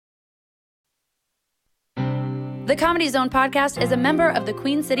The Comedy Zone podcast is a member of the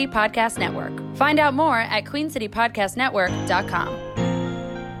Queen City Podcast Network. Find out more at queencitypodcastnetwork.com.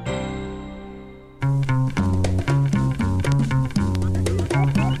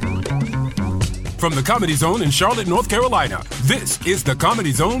 From the Comedy Zone in Charlotte, North Carolina, this is the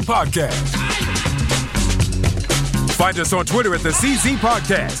Comedy Zone Podcast. Find us on Twitter at the CZ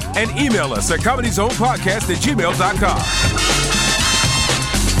Podcast and email us at comedyzonepodcast@gmail.com.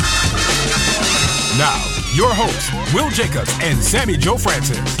 Now, your hosts, Will Jacobs and Sammy Joe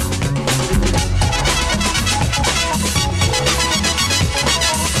Francis.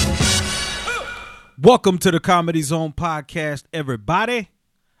 Welcome to the Comedy Zone Podcast, everybody.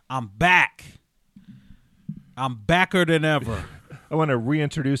 I'm back. I'm backer than ever. I want to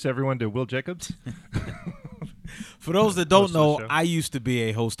reintroduce everyone to Will Jacobs. For those that don't know, I used to be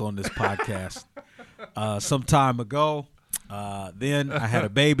a host on this podcast some time ago. Then I had a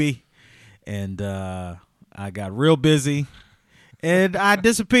baby, and I got real busy, and I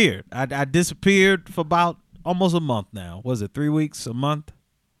disappeared. I disappeared for about almost a month now. Was it 3 weeks, a month?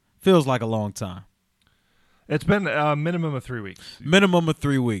 Feels like a long time. It's been a minimum of 3 weeks. Minimum of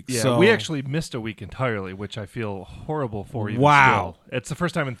 3 weeks. Yeah, so, we actually missed a week entirely, which I feel horrible for. Even wow. Still. It's the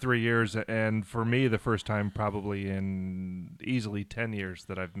first time in 3 years, and for me, the first time probably in easily 10 years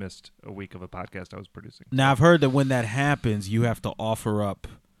that I've missed a week of a podcast I was producing. Now, I've heard that when that happens, you have to offer up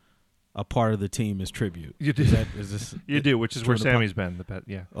a part of the team as tribute. You do. Is this, you do, which is where Sammy's been. The pet,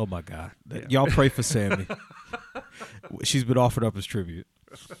 yeah. Oh, my God. Yeah. Y'all pray for Sammy. She's been offered up as tribute.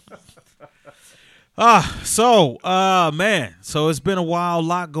 So it's been a while,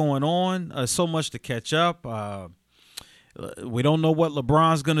 lot going on, so much to catch up. We don't know what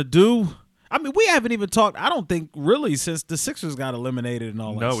LeBron's going to do. I mean, we haven't even talked, I don't think, really, since the Sixers got eliminated and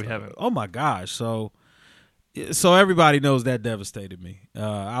all that No, stuff. we haven't. Oh, my gosh. So everybody knows that devastated me.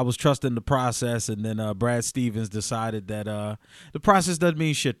 I was trusting the process, and then Brad Stevens decided that the process doesn't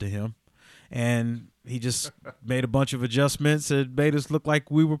mean shit to him. And he just made a bunch of adjustments and made us look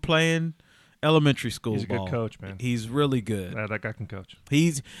like we were playing elementary school He's a ball. good coach, man. He's really good. That guy can coach.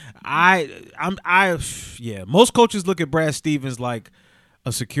 Most coaches look at Brad Stevens like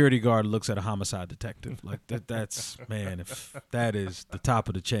a security guard looks at a homicide detective. Like that's man, if that is the top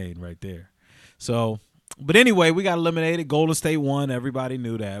of the chain right there. So, but anyway, we got eliminated. Golden State won. Everybody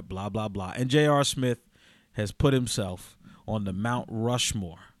knew that. Blah blah blah. And J.R. Smith has put himself on the Mount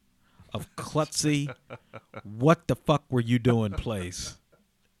Rushmore of klutzy. What the fuck were you doing? Plays.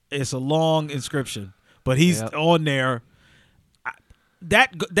 It's a long inscription, but he's on there.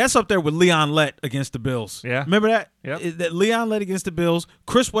 That's up there with Leon Lett against the Bills. Yeah. Remember that? Yep. That Leon Lett against the Bills.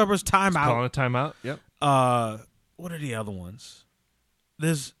 Chris Webber's timeout. Calling a timeout. Yep. What are the other ones?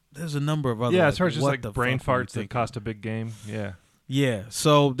 There's a number of other. Yeah, as far as just like brain farts that thinking? cost a big game. Yeah. Yeah.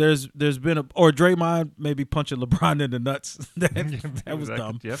 So there's been or Draymond maybe punching LeBron in the nuts. that was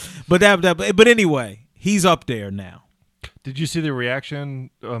dumb. Yep. But anyway, he's up there now. Did you see the reaction?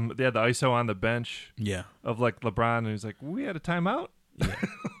 They had the ISO on the bench. Yeah. Of like LeBron, and he's like, "We had a timeout." Yeah.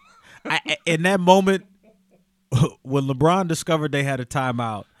 In that moment, when LeBron discovered they had a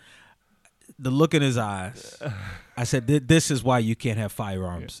timeout, the look in his eyes, I said, "This is why you can't have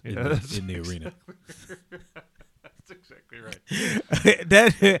firearms in the arena." That's exactly right.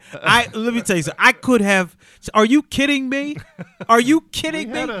 Let me tell you something. I could have. Are you kidding me? Are you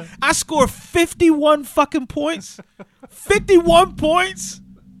kidding me? I scored 51 fucking points. 51 points.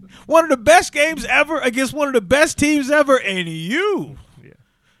 One of the best games ever against one of the best teams ever, and you. Yeah.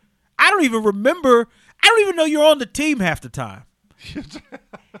 I don't even remember. I don't even know you're on the team half the time.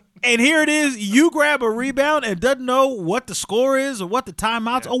 And here it is. You grab a rebound and doesn't know what the score is or what the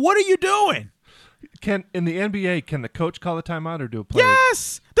timeouts or what are you doing? In the NBA, can the coach call a timeout or do a player?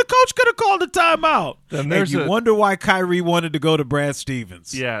 Yes, the coach could have called a timeout. And you wonder why Kyrie wanted to go to Brad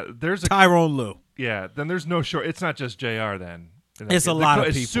Stevens. Yeah, there's Tyrone Lue. Yeah, then there's no short. It's not just JR then. It's a lot of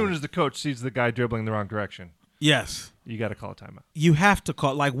people. As soon as the coach sees the guy dribbling the wrong direction, yes, you got to call a timeout. You have to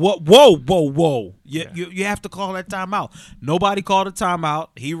call what? Whoa! You have to call that timeout. Nobody called a timeout.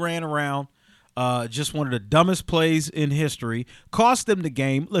 He ran around. Just one of the dumbest plays in history. Cost them the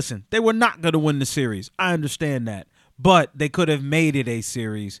game. Listen, they were not going to win the series. I understand that. But they could have made it a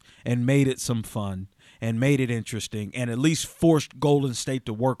series and made it some fun and made it interesting and at least forced Golden State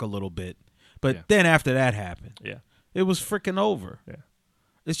to work a little bit. But then after that happened, it was freaking over. Yeah.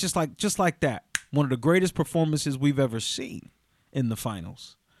 It's just like that. One of the greatest performances we've ever seen in the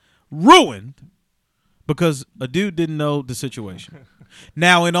finals. Ruined because a dude didn't know the situation.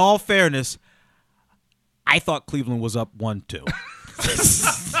 Now, in all fairness, I thought Cleveland was up 1-2.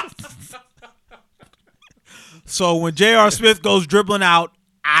 So when J.R. Smith goes dribbling out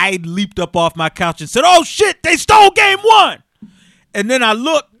I leaped up off my couch and said, "Oh shit, they stole game 1." And then I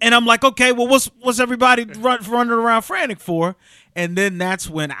look and I'm like, okay, well, what's everybody running around frantic for? And then that's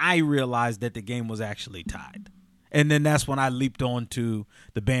when I realized that the game was actually tied. And then that's when I leaped onto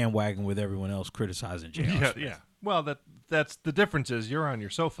the bandwagon with everyone else criticizing JR. Yeah. Well, that's the difference is you're on your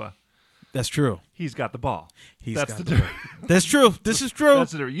sofa. That's true. He's got the ball. That's true. This is true.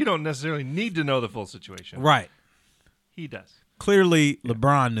 That's the difference. You don't necessarily need to know the full situation. Right. He does. Clearly,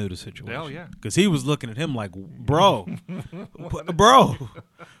 LeBron knew the situation. Oh, yeah. Because he was looking at him like, bro,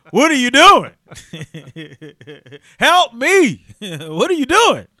 what are you doing? Help me. What are you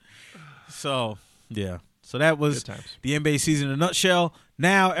doing? So, yeah. So that was the NBA season in a nutshell.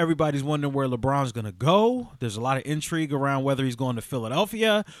 Now everybody's wondering where LeBron's going to go. There's a lot of intrigue around whether he's going to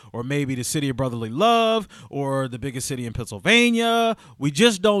Philadelphia or maybe the city of brotherly love or the biggest city in Pennsylvania. We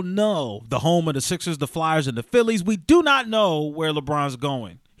just don't know. The home of the Sixers, the Flyers, and the Phillies. We do not know where LeBron's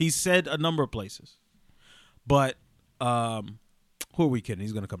going. He's said a number of places. But who are we kidding?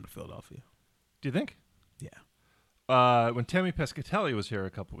 He's going to come to Philadelphia. Do you think? Yeah. When Tammy Pescatelli was here a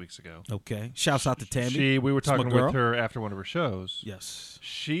couple weeks ago. Okay. Shouts out to Tammy. We were talking with her after one of her shows. Yes.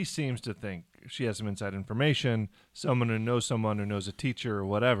 She seems to think she has some inside information, someone who knows a teacher or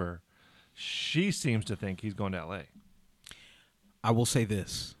whatever. She seems to think he's going to L.A. I will say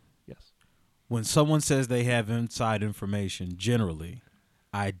this. Yes. When someone says they have inside information, generally,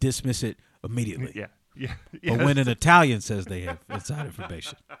 I dismiss it immediately. Yeah. But when an Italian says they have inside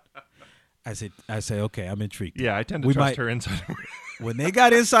information, I say, okay, I'm intrigued. Yeah, I tend to trust her inside information. When they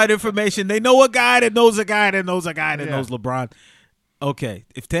got inside information, they know a guy that knows a guy that knows a guy that knows LeBron. Okay,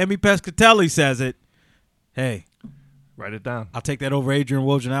 if Tammy Pescatelli says it, hey. Write it down. I'll take that over Adrian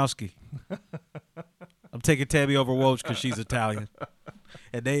Wojnarowski. I'm taking Tammy over Woj because she's Italian.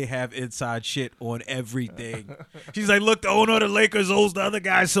 And they have inside shit on everything. She's like, look, the owner of the Lakers owes the other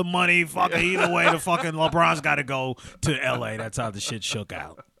guy some money. Fucking either way, the fucking LeBron's got to go to L.A. That's how the shit shook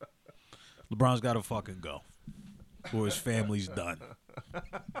out. LeBron's got to fucking go, or his family's done.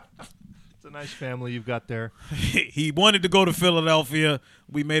 It's a nice family you've got there. He wanted to go to Philadelphia.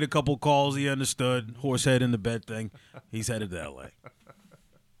 We made a couple calls. He understood. Horsehead in the bed thing. He's headed to L.A.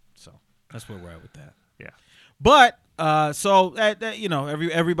 So that's where we're at with that. Yeah. But so that you know,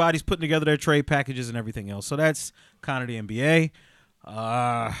 everybody's putting together their trade packages and everything else. So that's kind of the NBA.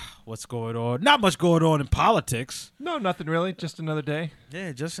 What's going on? Not much going on in politics. No, nothing really. Just another day.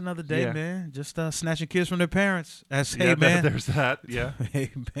 Yeah, just another day, man. Just snatching kids from their parents. That's hey, yeah, man. There's that. Yeah. Hey,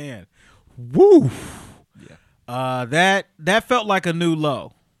 man. Woo. Yeah. That felt like a new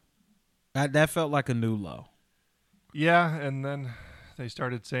low. That felt like a new low. Yeah, and then they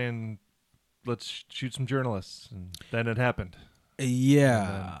started saying, "Let's shoot some journalists," and then it happened.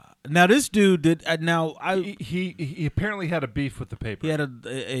 Yeah. Now this dude did. He apparently had a beef with the paper. He had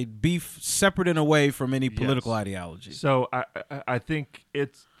a beef separate and away from any political ideology. So I think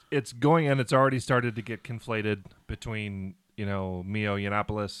it's going, and it's already started to get conflated between Mio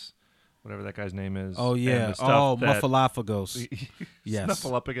Yiannopoulos, whatever that guy's name is. Oh yeah. Muffalophagus. Yes.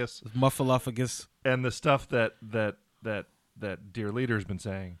 Muffalophagus. And the stuff that Dear Leader's been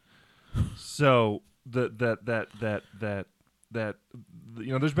saying. So that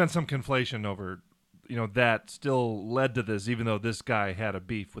there's been some conflation over, that still led to this, even though this guy had a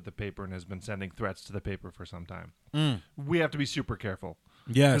beef with the paper and has been sending threats to the paper for some time. We have to be super careful.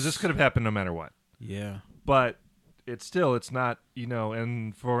 Yes. Because this could have happened no matter what. Yeah. But it's not,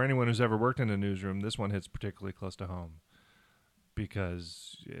 and for anyone who's ever worked in a newsroom, this one hits particularly close to home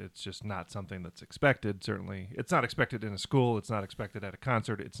because it's just not something that's expected. Certainly, it's not expected in a school. It's not expected at a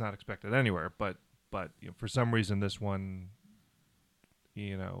concert. It's not expected anywhere. But for some reason, this one,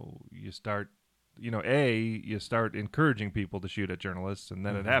 you start encouraging people to shoot at journalists, and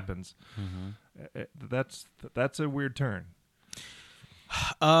then it happens. That's a weird turn.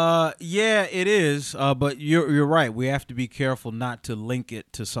 Yeah, it is. But you're right. We have to be careful not to link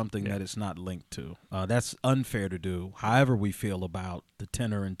it to something that it's not linked to. That's unfair to do. However we feel about the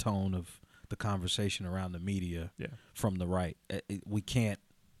tenor and tone of the conversation around the media from the right, we can't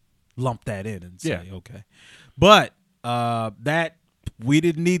lump that in and say okay. But that we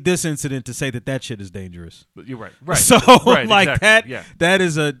didn't need this incident to say that shit is dangerous. You're right. Right. So right, like exactly. that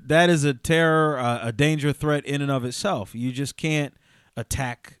is a terror, a danger threat in and of itself. You just can't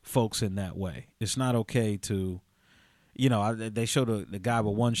attack folks in that way. It's not okay to, they showed the guy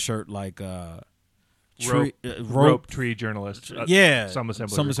with one shirt like rope tree journalist. Some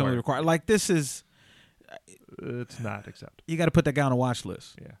assembly required. Like this is. It's not acceptable. You got to put that guy on a watch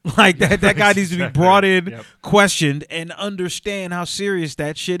list. Yeah. Like that guy needs to be brought in, questioned, and understand how serious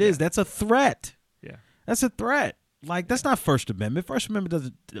that shit is. That's a threat. Yeah. That's a threat. Like, that's not First Amendment. First Amendment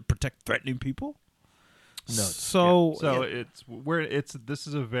doesn't protect threatening people. No. So this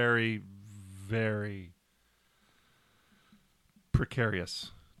is a very, very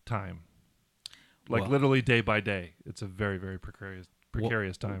precarious time. Like, literally day by day, it's a very, very precarious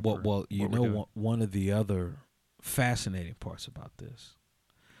time. Well, you know, one of the other fascinating parts about this,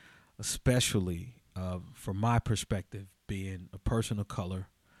 especially from my perspective, being a person of color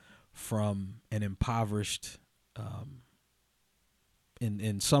from an impoverished,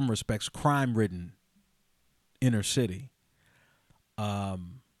 in some respects, crime-ridden inner city, I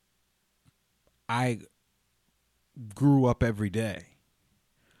grew up every day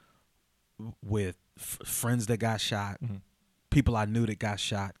with friends that got shot, people I knew that got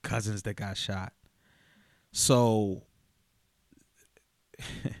shot, cousins that got shot. So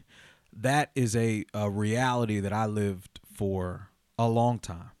that is a reality that I lived for a long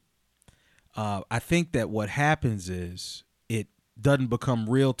time. I think that what happens is it doesn't become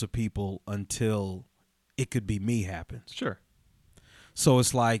real to people until it could be me happens. Sure. So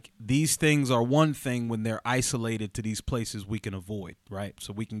it's like these things are one thing when they're isolated to these places we can avoid, right?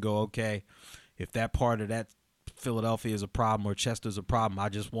 So we can go, okay, if that part of that Philadelphia is a problem or Chester's a problem, I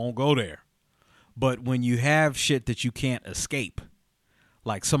just won't go there. But when you have shit that you can't escape,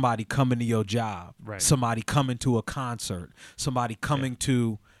 like somebody coming to your job, right, somebody coming to a concert, somebody coming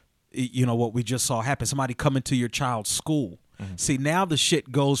to, you know, what we just saw happen, somebody coming to your child's school. Mm-hmm. See, now the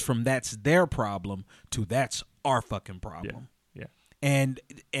shit goes from that's their problem to that's our fucking problem. Yeah. And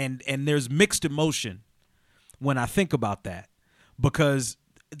there's mixed emotion when I think about that, because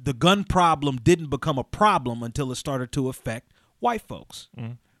the gun problem didn't become a problem until it started to affect white folks.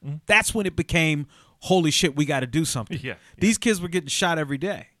 Mm-hmm. That's when it became, holy shit, we got to do something. Yeah. These kids were getting shot every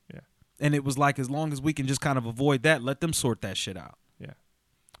day. Yeah. And it was like, as long as we can just kind of avoid that, let them sort that shit out. Yeah.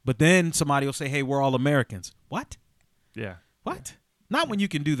 But then somebody will say, hey, we're all Americans. What? Yeah. What? Not when you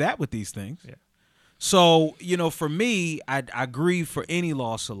can do that with these things. Yeah. So, you know, for me, I grieve for any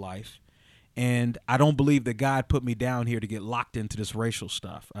loss of life. And I don't believe that God put me down here to get locked into this racial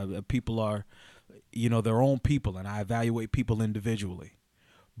stuff. People are, you know, their own people, and I evaluate people individually.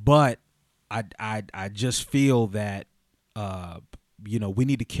 But I just feel that, you know, we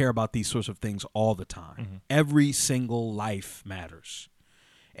need to care about these sorts of things all the time. Mm-hmm. Every single life matters.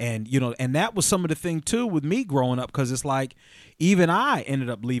 And, you know, and that was some of the thing, too, with me growing up, because it's like even I ended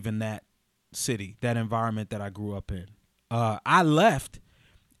up leaving that city, that environment that I grew up in. I left.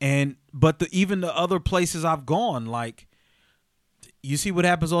 But even the other places I've gone, like, you see what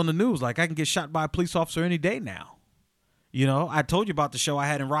happens on the news. Like, I can get shot by a police officer any day now. You know, I told you about the show I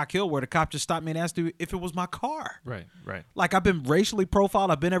had in Rock Hill where the cop just stopped me and asked me if it was my car. Right. Like, I've been racially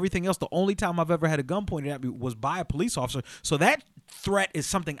profiled. I've been everything else. The only time I've ever had a gun pointed at me was by a police officer. So that threat is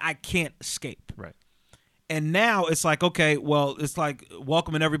something I can't escape. Right. And now it's like, okay, well, it's like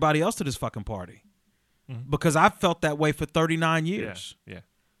welcoming everybody else to this fucking party. Mm-hmm. Because I've felt that way for 39 years. Yeah.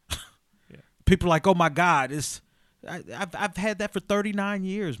 People are like, oh, my God, I've had that for 39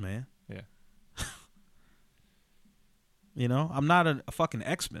 years, man. Yeah. You know, I'm not a fucking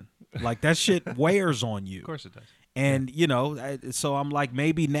X-Men. Like, that shit wears on you. Of course it does. And, you know, so I'm like,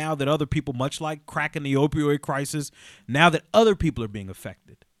 maybe now that other people, much like cracking the opioid crisis, now that other people are being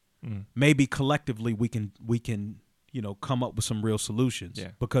affected, maybe collectively we can, you know, come up with some real solutions. Yeah.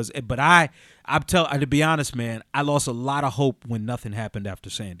 To be honest, man, I lost a lot of hope when nothing happened after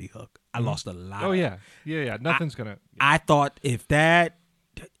Sandy Hook. I lost a lot. Oh, yeah. Yeah. Nothing's going to. I thought if that,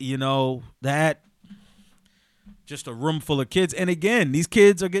 you know, that just a room full of kids. And again, these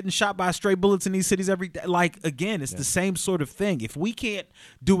kids are getting shot by stray bullets in these cities every day. Like, again, it's the same sort of thing. If we can't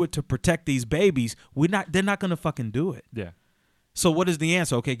do it to protect these babies, they're not going to fucking do it. Yeah. So what is the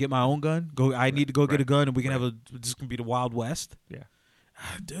answer? Okay, get my own gun. I need to go get a gun, and we can this can be the Wild West. Yeah,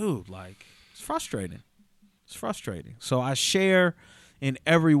 dude, like, it's frustrating. It's frustrating. So I share in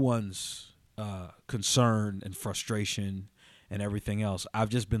everyone's concern and frustration and everything else. I've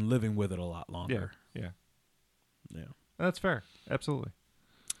just been living with it a lot longer. Yeah. That's fair. Absolutely.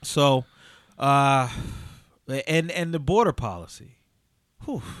 So, and the border policy,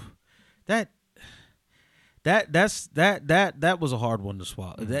 that was a hard one to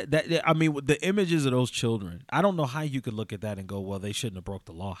swallow. I mean, the images of those children, I don't know how you could look at that and go, well, they shouldn't have broke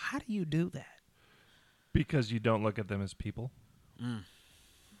the law. How do you do that? Because you don't look at them as people.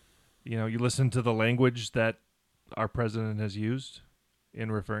 You know, you listen to the language that our president has used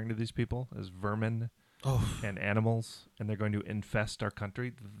in referring to these people as vermin and animals, and they're going to infest our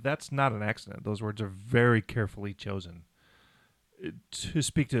country. That's not an accident. Those words are very carefully chosen to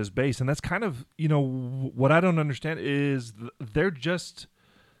speak to his base. And that's kind of, you know, what I don't understand is they're just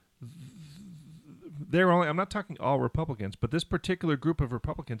I'm not talking all Republicans, but this particular group of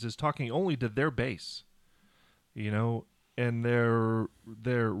Republicans is talking only to their base, and they're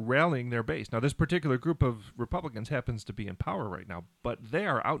rallying their base. Now, this particular group of Republicans happens to be in power right now, but they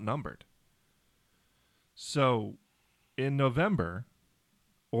are outnumbered. So in November,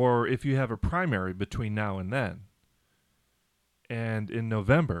 or if you have a primary between now and then, and in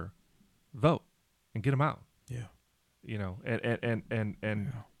November, vote and get them out. Yeah.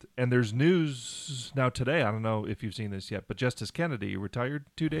 And there's news now today. I don't know if you've seen this yet, but Justice Kennedy retired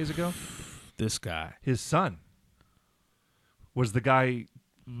 2 days ago. This guy, his son, was the guy.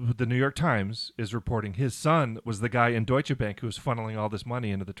 The New York Times is reporting his son was the guy in Deutsche Bank who was funneling all this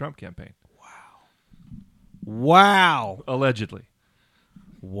money into the Trump campaign. Wow. Allegedly.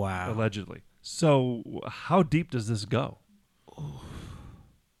 Wow. Allegedly. So how deep does this go?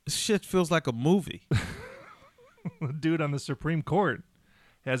 This shit feels like a movie. The dude on the Supreme Court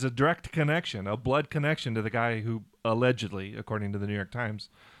has a direct connection, a blood connection to the guy who allegedly, according to the New York Times,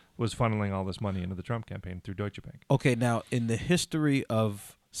 was funneling all this money into the Trump campaign through Deutsche Bank. Okay, now in the history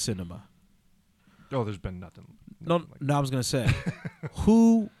of cinema. Oh, there's been nothing. No, I was going to say,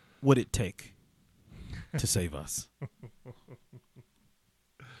 who would it take to save us?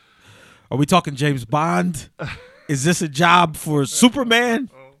 Are we talking James Bond? Is this a job for Superman?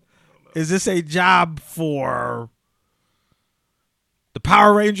 Is this a job for the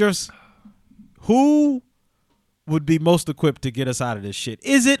Power Rangers? Who would be most equipped to get us out of this shit?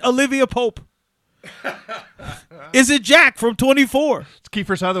 Is it Olivia Pope? Is it Jack from 24? It's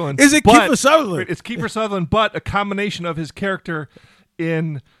Kiefer Sutherland. Is it Kiefer Sutherland? It's Kiefer Sutherland, but a combination of his character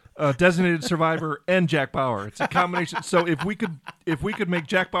in Designated Survivor and Jack Bauer. It's a combination. So if we could make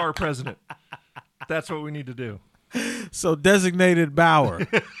Jack Bauer president, that's what we need to do. So Designated Bauer.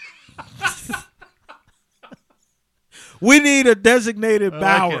 We need a Designated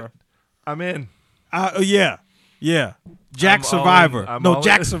Bauer. Like I'm in. Yeah. Jack Survivor.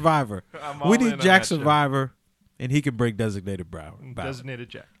 Jack Survivor. We need Jack Survivor, and he can bring Designated Bauer. Designated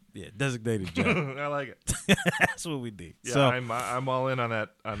Jack. Yeah, Designated Jack. I like it. That's what we need. Yeah, so, I'm all in on that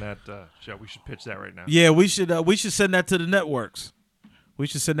show. We should pitch that right now. Yeah, we should send that to the networks.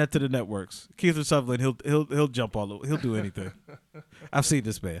 Keith Sutherland, he'll jump all over. He'll do anything. I've seen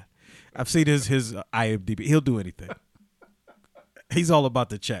this man. I've seen his IMDb. He'll do anything. He's all about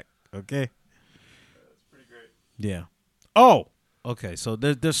the check. Okay. That's pretty great. Yeah. Oh. Okay. So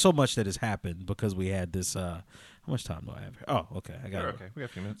there's so much that has happened because we had this. How much time do I have here? Oh, okay. I got it. Okay. We got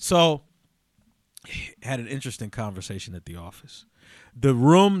a few minutes. So had an interesting conversation at the office.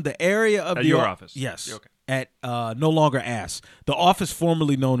 The area of your office. Yes. Okay. At no longer Ass. The office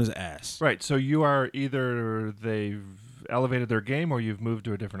formerly known as Ass. Right. So you are either they've elevated their game or you've moved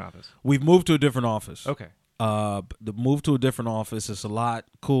to a different office. We've moved to a different office. Okay. The move to a different office is a lot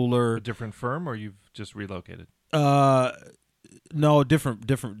cooler. A different firm, or you've just relocated? No, different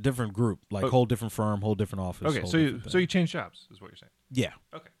group, like whole different firm, whole different office. Okay, so you changed jobs, is what you're saying? Yeah.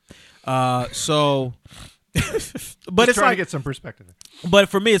 Okay. So, but just it's trying like, to get some perspective. But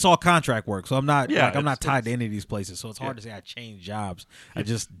for me, it's all contract work, so I'm not I'm not tied it's to any of these places. So it's hard to say I changed jobs. I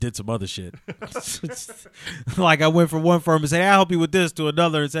just did some other shit. Like I went from one firm and said, hey, I'll help you with this, to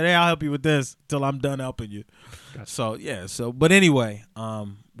another and said, hey, I'll help you with this till I'm done helping you. Gotcha. So but anyway,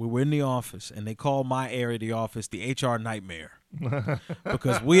 we were in the office and they called my area of the office the HR nightmare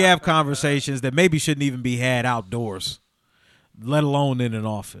because we have conversations that maybe shouldn't even be had outdoors, let alone in an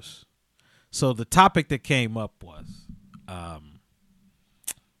office. So the topic that came up was,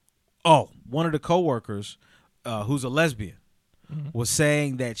 one of the coworkers, who's a lesbian, was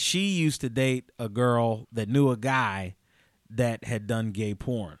saying that she used to date a girl that knew a guy that had done gay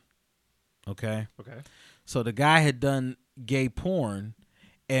porn. Okay. So the guy had done gay porn,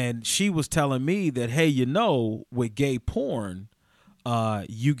 and she was telling me that, hey, with gay porn,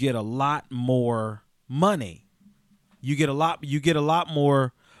 you get a lot more money. You get a lot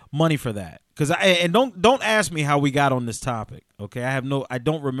more money for that. And don't ask me how we got on this topic. Okay, I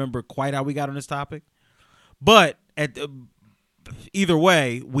don't remember quite how we got on this topic, but either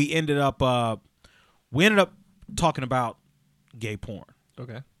way, we ended up talking about gay porn.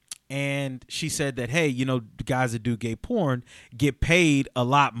 Okay. And she said that, hey, the guys that do gay porn get paid a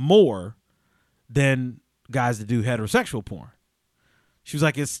lot more than guys that do heterosexual porn. She was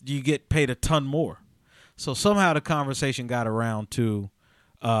like, you get paid a ton more. So somehow the conversation got around to,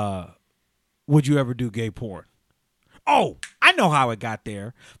 would you ever do gay porn? Oh, I know how it got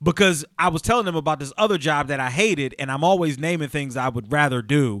there, because I was telling them about this other job that I hated, and I'm always naming things I would rather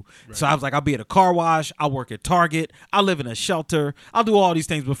do. Right. So I was like, I'll be at a car wash, I'll work at Target, I'll live in a shelter, I'll do all these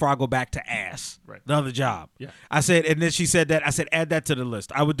things before I go back to Ass, the other job. Yeah. I said, and then she said that, I said, add that to the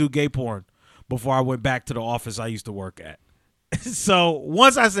list. I would do gay porn before I went back to the office I used to work at. So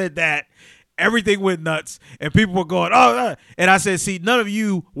once I said that, everything went nuts, and people were going, oh, and I said, see, none of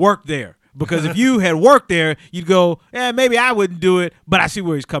you work there. Because if you had worked there, you'd go, maybe I wouldn't do it, but I see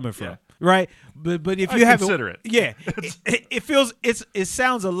where he's coming from, right? But if you haven't, consider it. Yeah, it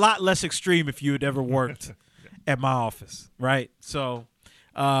sounds a lot less extreme if you had ever worked at my office, right? So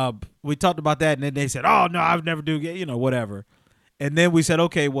we talked about that, and then they said, oh no, I've never do, whatever. And then we said,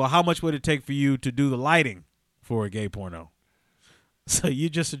 okay, well, how much would it take for you to do the lighting for a gay porno? So you're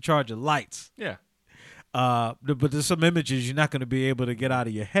just in charge of lights. Yeah. But there's some images you're not going to be able to get out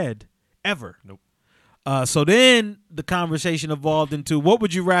of your head ever. Nope. So then the conversation evolved into, what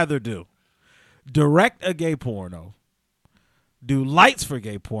would you rather do? Direct a gay porno, do lights for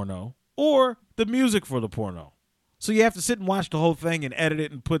gay porno, or the music for the porno? So you have to sit and watch the whole thing and edit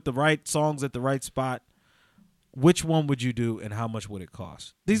it and put the right songs at the right spot. Which one would you do, and how much would it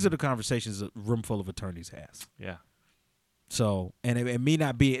cost? These are the conversations a room full of attorneys has. Yeah. So, and it may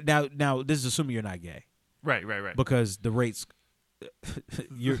not be, now this is assuming you're not gay. Right. Because the rates,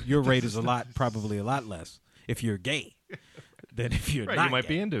 your rate is probably a lot less if you're gay than if you're not You might gay.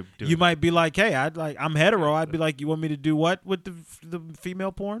 be into doing You might be like, hey, I'm hetero. I'd be like, you want me to do what with the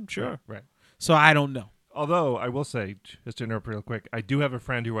female porn? Sure. Right. So I don't know. Although I will say, just to interrupt real quick, I do have a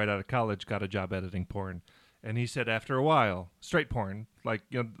friend who right out of college got a job editing porn, and he said after a while, straight porn, like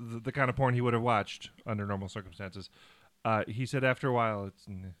the kind of porn he would have watched under normal circumstances. He said after a while, it's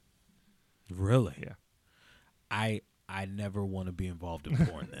Really? yeah. I never want to be involved in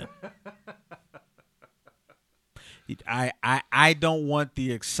porn then. I don't want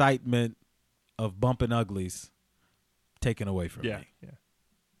the excitement of bumping uglies taken away from me. Yeah,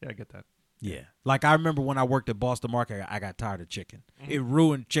 I get that. Yeah. Like I remember when I worked at Boston Market, I got tired of chicken. It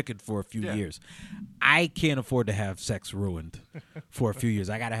ruined chicken for a few years. I can't afford to have sex ruined for a few years.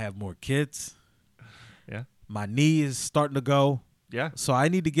 I got to have more kids. Yeah. My knee is starting to go. Yeah. So I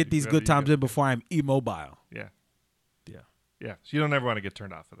need to get these good times in before I'm immobile. Yeah. Yeah. Yeah. So you don't ever want to get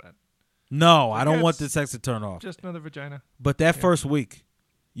turned off of that. No, I don't want the sex to turn off. Just another vagina. But that first week,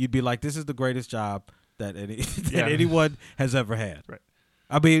 you'd be like, this is the greatest job that anyone has ever had. Right.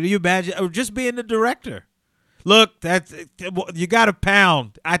 I mean, you imagine, or just being the director. Look, you got a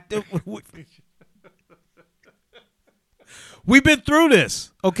pound. We've been through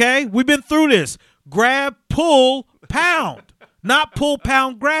this, okay? We've been through this. Grab, pull, pound. Not pull,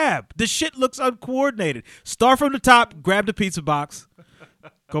 pound, grab. The shit looks uncoordinated. Start from the top, grab the pizza box,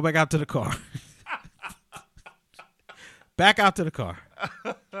 go back out to the car. Back out to the car.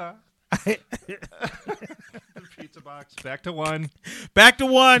 The pizza box. Back to one. Back to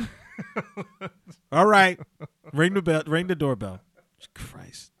one. All right. Ring the bell. Ring the doorbell.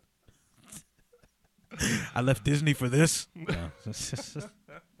 Christ. I left Disney for this. No.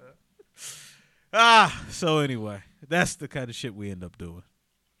 So anyway, that's the kind of shit we end up doing.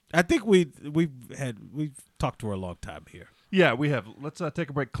 I think we've talked for a long time here. Yeah, we have. Let's take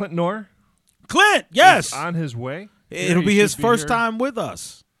a break. Clint Nohr. Clint, yes, on his way. It'll be his first time with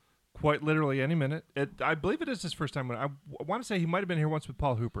us. Quite literally any minute. I believe it is his first time. I want to say he might have been here once with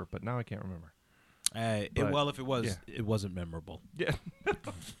Paul Hooper, but now I can't remember. Well, if it was, it wasn't memorable. Yeah, it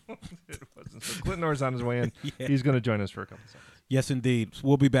wasn't. So Clint Nohr's on his way in. Yeah. He's going to join us for a couple seconds. Yes, indeed.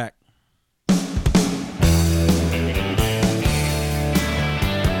 We'll be back.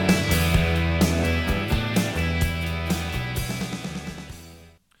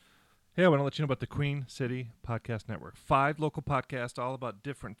 Hey, I want to let you know about the Queen City Podcast Network. 5 local podcasts, all about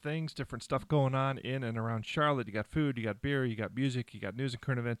different things, different stuff going on in and around Charlotte. You got food, you got beer, you got music, you got news and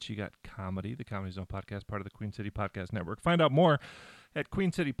current events, you got comedy. The Comedy Zone Podcast, part of the Queen City Podcast Network. Find out more at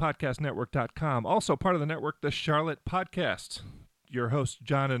queencitypodcastnetwork.com. Also part of the network, the Charlotte Podcast. Your hosts,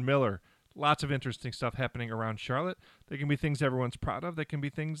 John and Miller. Lots of interesting stuff happening around Charlotte. They can be things everyone's proud of. They can be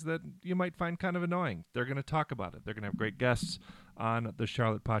things that you might find kind of annoying. They're going to talk about it. They're going to have great guests on the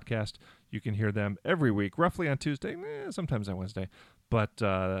Charlotte Podcast. You can hear them every week, roughly on Tuesday, sometimes on Wednesday. But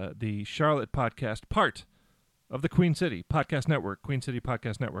the Charlotte Podcast, part of the Queen City Podcast Network,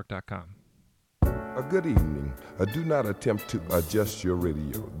 queencitypodcastnetwork.com. A good evening. Do not attempt to adjust your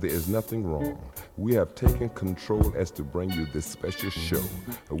radio. There is nothing wrong. We have taken control as to bring you this special show.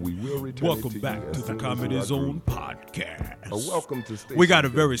 We will return Welcome back to the Comedy Zone Podcast. Welcome to Station We got a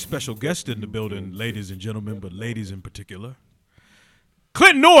very special guest in the building, ladies and gentlemen, but ladies in particular.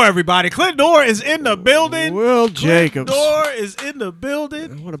 Clint Nohr, everybody. Clint Nohr is in the building. Will Jacobs. Clint Nohr is in the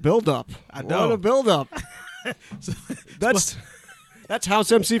building. What a build-up. I know. What a build-up. That's That's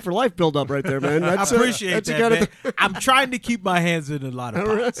house MC for life build up right there, man. That's, I appreciate that, kind man. of I'm trying to keep my hands in a lot of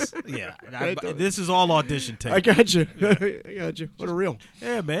pots. Yeah, this is all audition tape. I got you. I got you. What a real.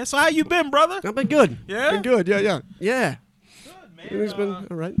 Yeah, man. So how you been, brother? I've been good. Yeah? Been good. Yeah. Good, man. Everything's been all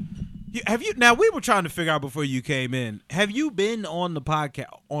right. Have you? Now we were trying to figure out before you came in. Have you been on the podcast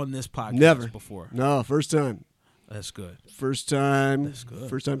this podcast Never before? No, first time. That's good. First time. That's good.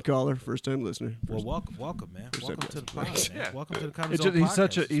 First time caller. First time listener. Well, welcome, man. Welcome to the podcast. Yeah. Welcome to the Comedy It's Zone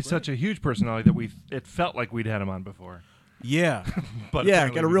just, podcast. he's such a huge personality that it felt like we'd had him on before. Yeah. But Yeah,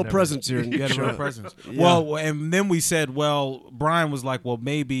 apparently got a we've real never- presence here. You got a real presence. Yeah. Well, and then we said, well, Brian was like, well,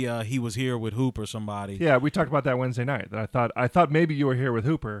 maybe he was here with Hoop or somebody. Yeah, we talked about that Wednesday night. That I thought maybe you were here with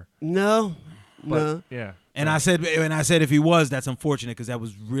Hooper. No. But No. yeah. And I said if he was, that's unfortunate because that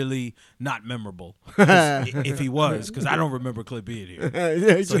was really not memorable. 'Cause if he was, because I don't remember Clint being here,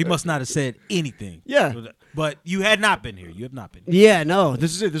 Yeah, so he must not have said anything. Yeah. But you had not been here. You have not been here. Yeah, no.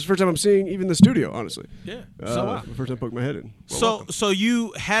 This is it. This is the first time I'm seeing even the studio, honestly. Yeah. The first time I poked my head in. So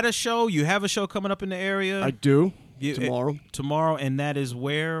you had a show. You have a show coming up in the area. I do. You- Tomorrow. and that is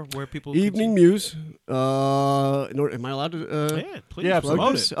where people Evening Muse. Am I allowed to? Yeah, please Yeah, plug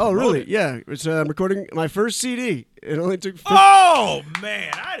promote this? it. Oh, Promote really? it. Yeah. It's I'm recording my first CD. It only took. Oh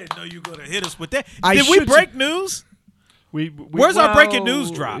man, I didn't know you were gonna hit us with that. I Did we should- break news? Where's our breaking news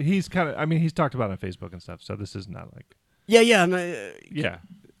drop? He's kind of. I mean, he's talked about it on Facebook and stuff. So this is not like. Yeah. Yeah,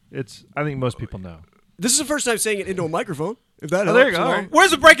 it's. I think most people know. This is the first time saying it into a microphone. If that Oh, helps. there you go. at all. All right.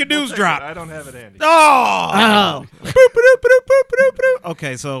 Where's the breaking news drop? I don't have it handy. Oh.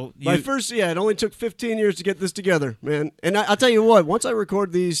 Okay, so My first, it only took 15 years to get this together, man. And I'll tell you what, once I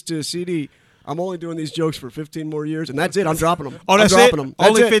record these to CD, I'm only doing these jokes for 15 more years, and that's it. I'm dropping them. Oh, that's I'm dropping it? them. That's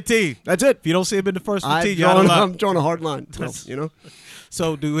Only it. 15. That's it. If you don't see him in the first 15, I'm you're out of luck. I'm drawing a hard line. So,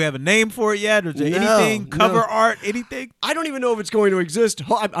 So do we have a name for it yet? Or is there No, anything? Cover no. art? Anything? I don't even know if it's going to exist.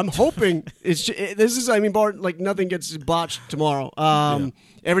 I'm hoping this is. I mean, Bart, like nothing gets botched tomorrow.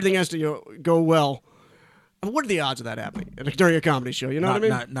 Everything has to go well. What are the odds of that happening during a comedy show? You know what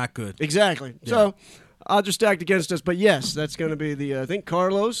I mean? Not good. Exactly. Yeah. So odds are stacked against us. But yes, that's going to be the I think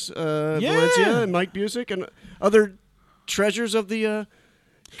Carlos Valencia and Mike Busick and other treasures of the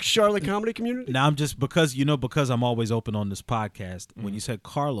Charlotte comedy community. Now I'm just because I'm always open on this podcast. When you said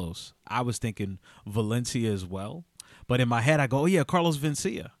Carlos, I was thinking Valencia as well. But in my head, I go, oh yeah, Carlos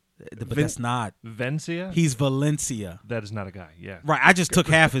Vencia. But that's not. Vencia? He's Valencia. That is not a guy. Yeah. Right. I just took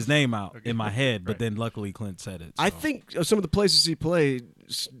half his name out in my head, but then luckily Clint said it. I so. think some of the places he played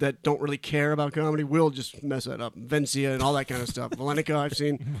that don't really care about comedy will just mess that up. Vencia and all that kind of stuff. Valenica, I've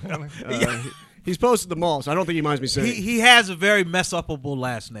seen. He's posted them all, so I don't think he minds me saying. He has a very mess upable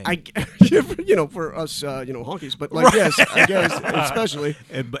last name. For us, honkies, but like yes, I guess especially.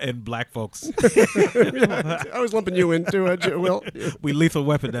 and black folks. I was lumping you into it, Will. We lethal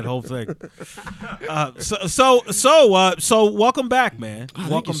weapon that whole thing. So welcome back, man. Oh, welcome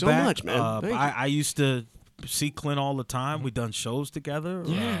thank you so back. much, man. Thank you. I used to see Clint all the time. We done shows together.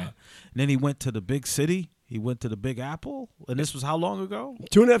 Yeah. And then he went to the big city. He went to the Big Apple, and this was how long ago?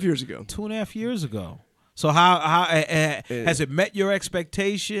 2.5 years ago. 2.5 years ago. So how has it met your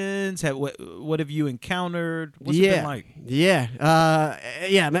expectations? What have you encountered? What's it been like? Yeah,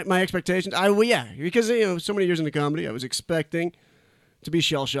 met my expectations. Because so many years into comedy, I was expecting to be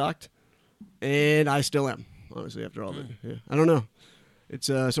shell shocked, and I still am. Honestly, after all that, I don't know. It's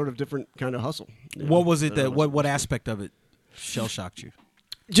a sort of different kind of hustle. What was it that what aspect of it shell shocked you?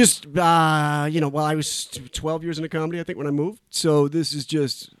 Just I was 12 years into comedy, I think, when I moved. So this is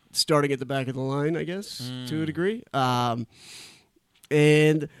just starting at the back of the line, I guess, to a degree. And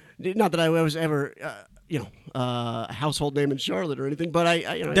not that I was ever, a household name in Charlotte or anything, but I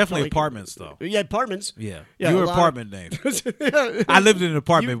Definitely apartments, though. Yeah, apartments. Yeah, Yeah, you were a lot apartment name. Yeah. I lived in an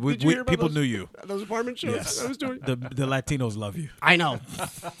apartment. Did you hear about People those- knew you. Those apartment shows Yes. I was doing. The Latinos love you. I know.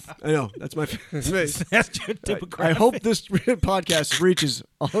 That's my. That's your typical. I hope this podcast reaches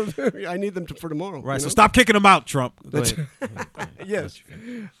all of them. I need them for tomorrow. Right. you So know? stop kicking them out, Trump. Go ahead. Yes.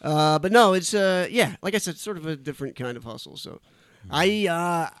 But no, it's like I said, sort of a different kind of hustle. So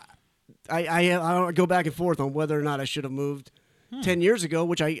I go back and forth on whether or not I should have moved 10 years ago,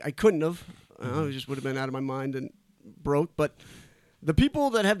 which I couldn't have. It just would have been out of my mind and broke. But the people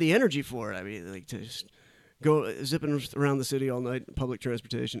that have the energy for it, I mean, like to just go zipping around the city all night, public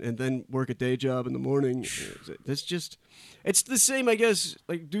transportation, and then work a day job in the morning. It's the same, I guess,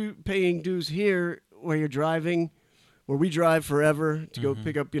 like paying dues here where you're driving, where we drive forever to go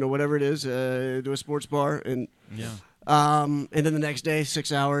pick up, whatever it is, to a sports bar. And and then the next day,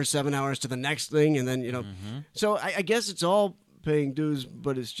 6 hours, 7 hours to the next thing. And then, so I guess it's all paying dues,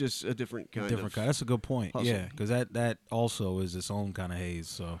 but it's just a different kind. That's a good point. hustle. Yeah, because that also is its own kind of haze.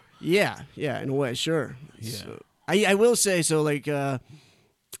 So Yeah, in a way, sure. Yeah. So, I will say so. Like, I'm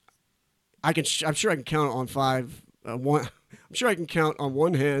sure I can count on five. I'm sure I can count on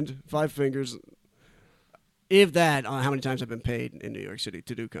one hand, 5 fingers, if that, on how many times I've been paid in New York City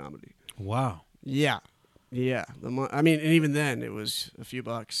to do comedy. wow. Yeah. I mean, and even then, it was a few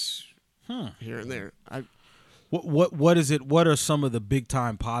bucks here and there. What is it? What are some of the big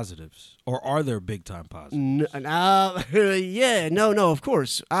time positives, or are there big time positives? No, of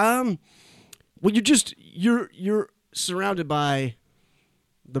course. Well, you're surrounded by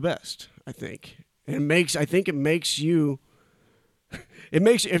the best, I think. And it makes you. It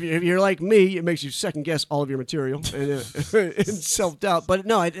makes, if you're like me, it makes you second guess all of your material and self doubt. But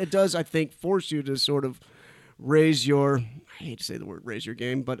no, it does, I think, force you to sort of raise your. I hate to say the word raise your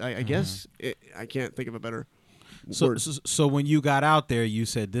game, but I guess I can't think of a better word. So when you got out there, you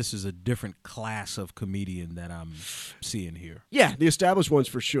said this is a different class of comedian that I'm seeing here. Yeah, the established ones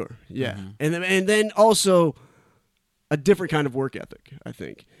for sure. Yeah, and then also a different kind of work ethic, I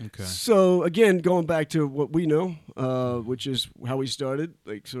think. Okay. So again, going back to what we know, which is how we started,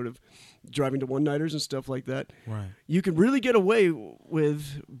 like sort of driving to one-nighters and stuff like that. Right. You can really get away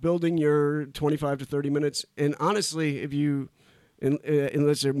with building your 25 to 30 minutes. And honestly, if you,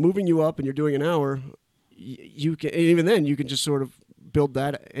 unless they're moving you up and you're doing an hour, you can, even then, you can just sort of build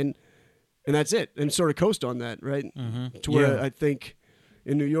that and that's it, and sort of coast on that, right? Mm-hmm. To where I think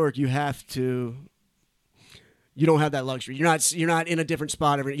in New York you have to. You don't have that luxury. You're not in a different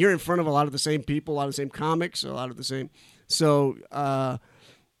spot. You're in front of a lot of the same people, a lot of the same comics, a lot of the same. So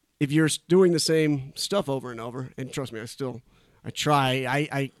if you're doing the same stuff over and over, and trust me, I try.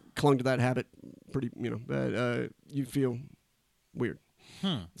 I clung to that habit pretty. But you feel weird.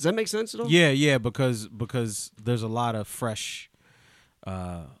 Does that make sense at all? Yeah, because there's a lot of fresh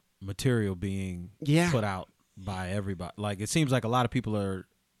material being put out by everybody. Like, it seems like a lot of people are,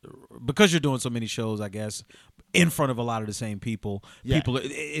 because you're doing so many shows, I guess, in front of a lot of the same people. Yeah.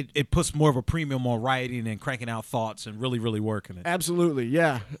 It puts more of a premium on writing and cranking out thoughts and really, really working it. Absolutely,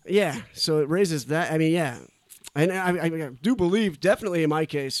 yeah. So it raises that. I mean, yeah, and I do believe, definitely in my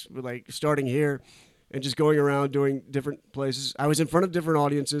case, like starting here and just going around doing different places. I was in front of different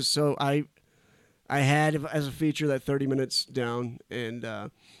audiences, so I had as a feature that 30 minutes down, and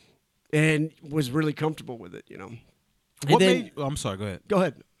was really comfortable with it, I'm sorry, go ahead. Go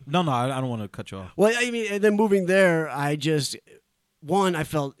ahead. No, I don't want to cut you off. Well, I mean, and then moving there, I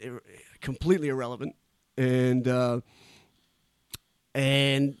felt completely irrelevant, and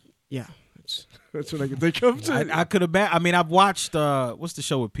yeah, that's what I can think of. I could have. I mean, I've watched. What's the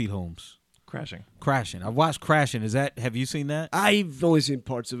show with Pete Holmes? Crashing. I've watched Crashing. Have you seen that? I've only seen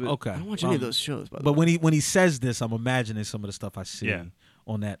parts of it. Okay. I don't watch any of those shows. By the but way. when he says this, I'm imagining some of the stuff I see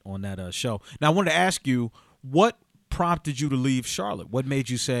on that show. Now, I wanted to ask you, what prompted you to leave Charlotte? What made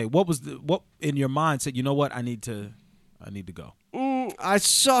you say? What in your mind said, you know what, I need to go? I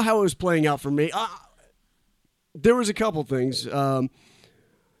saw how it was playing out for me. There was a couple things. I'm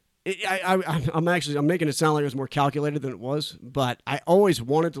making it sound like it was more calculated than it was, but I always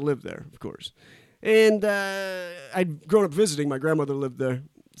wanted to live there, of course. And I'd grown up visiting. My grandmother lived there,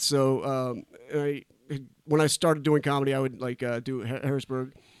 so when I started doing comedy, I would do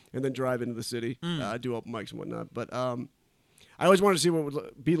Harrisburg and then drive into the city, do open mics and whatnot. But I always wanted to see what it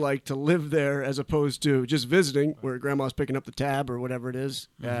would be like to live there as opposed to just visiting, where grandma's picking up the tab or whatever it is.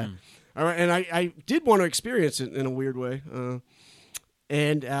 And I did want to experience it in a weird way.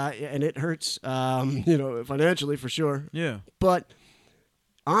 And it hurts, financially for sure. Yeah. But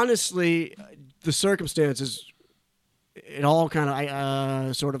honestly, the circumstances, it all kind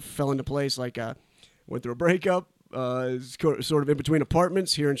of sort of fell into place. Like, went through a breakup, sort of in between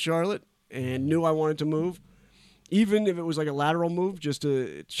apartments here in Charlotte, and knew I wanted to move, even if it was like a lateral move, just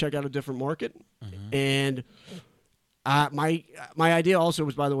to check out a different market. And my idea also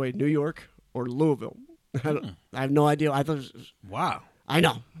was, by the way, New York or Louisville. I have no idea. I thought it was, wow. I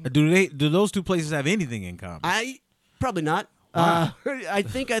know. Do those two places have anything in common? Probably not. Wow. I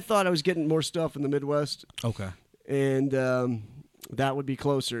think I thought I was getting more stuff in the Midwest. Okay. And that would be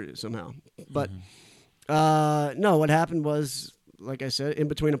closer somehow. But no, what happened was, like I said, in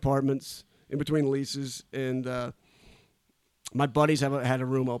between apartments, in between leases, and my buddies had a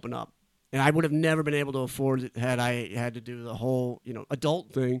room open up. And I would have never been able to afford it had I had to do the whole,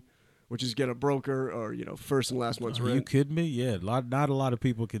 adult thing, which is get a broker or, first and last month's rent. Are you kidding me? Yeah, not a lot of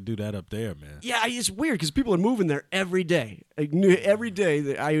people can do that up there, man. Yeah, it's weird because people are moving there every day. Every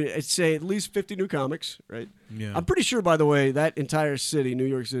day, I'd say at least 50 new comics, right? Yeah. I'm pretty sure, by the way, that entire city, New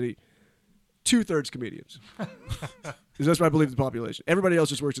York City, 2/3 comedians. That's what I believe the population. Everybody else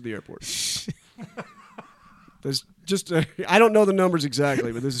just works at the airport. There's just I don't know the numbers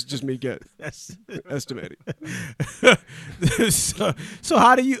exactly, but this is just me estimating. So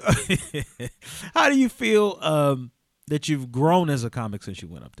how do you feel that you've grown as a comic since you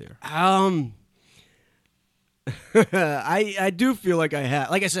went up there? I do feel like I have.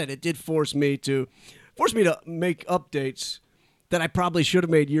 Like I said, it did force me to make updates that I probably should have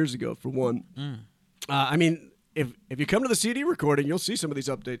made years ago. For one, I mean, if you come to the CD recording, you'll see some of these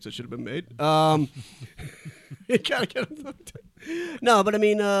updates that should have been made. You gotta get them. No, but I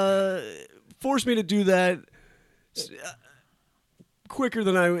mean, forced me to do that quicker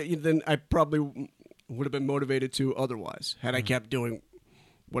than I probably would have been motivated to otherwise had I kept doing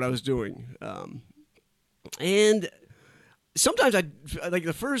what I was doing. And sometimes like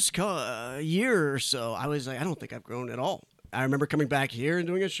the first year or so, I was like, I don't think I've grown at all. I remember coming back here and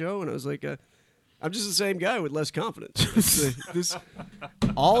doing a show, and I was like, I'm just the same guy with less confidence. This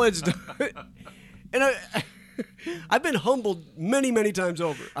all it's done. And I've been humbled many, many times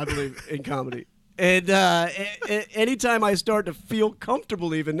over, I believe, in comedy. And anytime I start to feel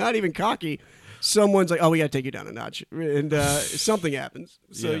comfortable, even not even cocky, someone's like, "Oh, we got to take you down a notch," and something happens.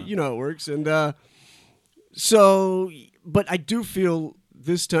 So you know how it works. And but I do feel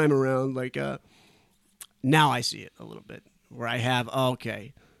this time around like now I see it a little bit where I have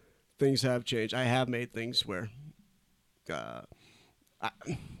things have changed. I have made things where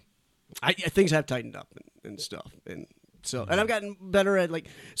things have tightened up and stuff, and so and I've gotten better at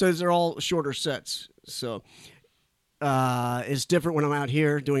so they're all shorter sets. So it's different when I'm out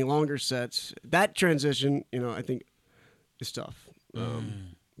here doing longer sets. That transition, I think, is tough.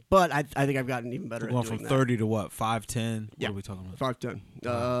 But I think I've gotten even better at doing from that. 30 to what? 5'10"? What are we talking about?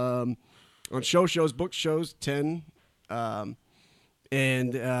 5'10". On shows, book shows, 10. And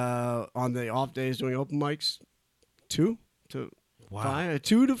on the off days doing open mics, 2 to 5.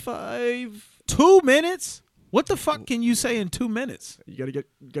 2 to 5. 2 minutes? What the fuck can you say in 2 minutes? You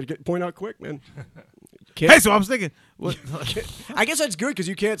gotta get point out quick, man. Hey, so I was thinking, what? I guess that's good because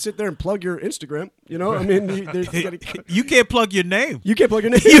you can't sit there and plug your Instagram. I mean, you can't plug your name. You can't plug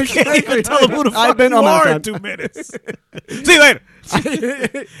your name. You can't even tell them who the fuck you are in 2 minutes. See you later.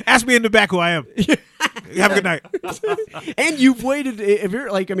 Ask me in the back who I am. Have a good night. And you've waited. If you're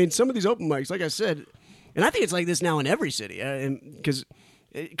some of these open mics, like I said, and I think it's like this now in every city, because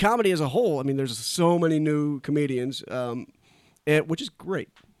comedy as a whole. I mean, there's so many new comedians, which is great.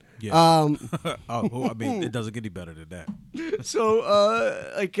 Yeah. I mean, it doesn't get any better than that. So,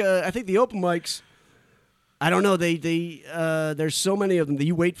 I think the open mics, I don't know. There's so many of them that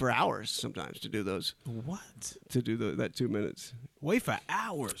you wait for hours sometimes to do those. What? To do that 2 minutes. Wait for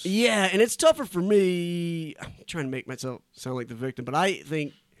hours. Yeah, and it's tougher for me. I'm trying to make myself sound like the victim, but I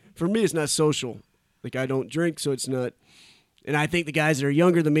think for me it's not social. Like I don't drink, so it's not. And I think the guys that are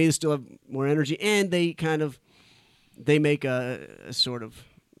younger than me still have more energy, and they make a sort of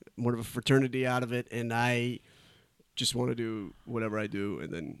more of a fraternity out of it, and I just want to do whatever I do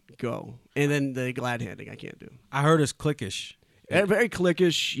and then go. And then the glad handing I can't do. I heard it's cliquish. Very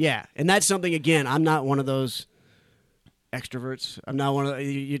cliquish, yeah. And that's something, again, I'm not one of those extroverts. I'm not one of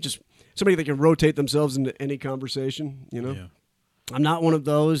you just somebody that can rotate themselves into any conversation, Yeah. I'm not one of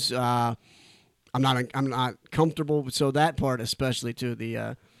those. I'm not comfortable. So that part, especially to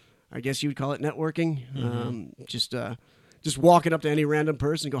the, I guess you would call it networking. Mm-hmm. Just walking up to any random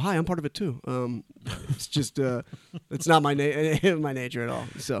person and go, "Hi, I'm part of it too." It's just it's not my nature at all.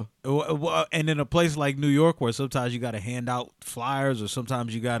 So, and in a place like New York, where sometimes you got to hand out flyers, or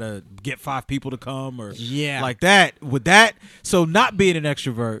sometimes you got to get 5 people to come, or like that. With that, so not being an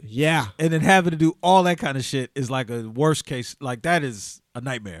extrovert, and then having to do all that kind of shit is like a worst case. Like that is a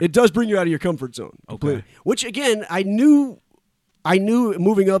nightmare. It does bring you out of your comfort zone completely. Okay. Which again, I knew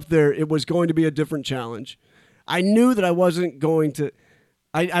moving up there it was going to be a different challenge. I knew that I wasn't going to.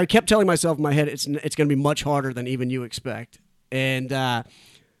 I kept telling myself in my head it's going to be much harder than even you expect. And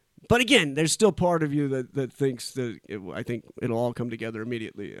but again, there's still part of you that thinks that I think it'll all come together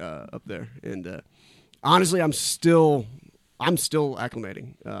immediately up there. And honestly, I'm still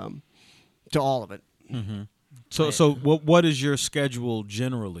acclimating to all of it. Mm-hmm. So what is your schedule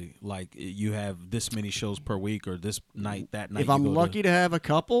generally? Like you have this many shows per week, or this night, that night? If I'm lucky to have a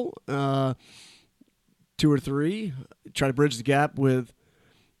couple. 2 or 3, try to bridge the gap with.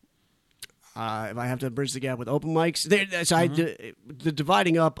 If I have to bridge the gap with open mics, the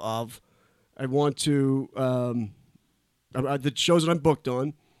dividing up of, I want to the shows that I'm booked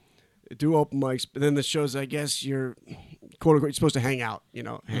on, do open mics, but then the shows I guess you're quote unquote, you're supposed to hang out.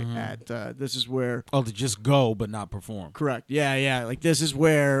 At this is where. Oh, to just go but not perform. Correct. Yeah. Like this is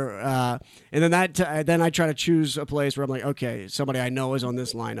where, and then then I try to choose a place where I'm like, okay, somebody I know is on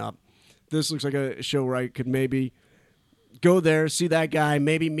this lineup. This looks like a show where I could maybe go there, see that guy,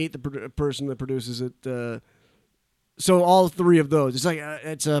 maybe meet the person that produces it. So all three of those, it's like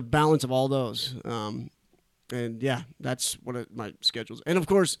it's a balance of all those. And yeah, that's what my schedule's. And of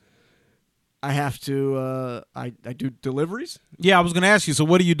course, I have to. I do deliveries. Yeah, I was going to ask you. So,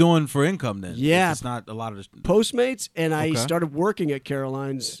 what are you doing for income then? Yeah, it's not a lot of the Postmates, and I started working at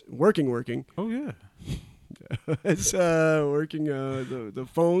Caroline's. Working. Oh yeah. It's working the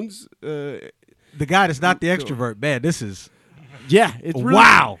phones. The guy that's not the extrovert, man. This is. Yeah, it's really,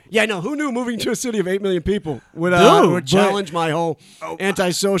 wow. Yeah, I know. Who knew moving to a city of 8 million people would challenge my whole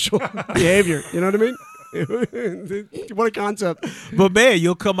antisocial behavior? You know what I mean? What a concept. But man,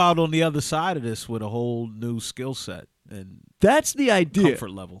 you'll come out on the other side of this with a whole new skill set and that's the idea.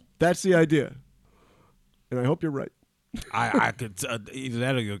 Comfort level. That's the idea. And I hope you're right. I could either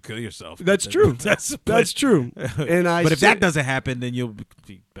that or you'll kill yourself. That's true. That's true. And but if that doesn't happen, then you'll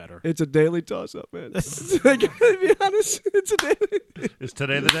be better. It's a daily toss-up, man. I gotta be honest. It's a daily. Is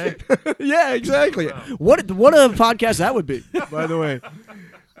today the day? Yeah, exactly. Wow. What a podcast that would be. By the way,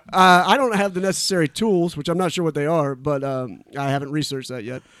 I don't have the necessary tools, which I'm not sure what they are, but I haven't researched that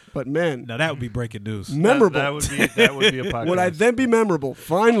yet. But man, now that would be breaking news. Memorable. That would be a podcast. Would I then be memorable?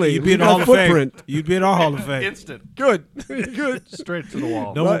 Finally, you'd be in the Hall of Fame. You'd be in our Hall of Fame. Instant. Good. Straight to the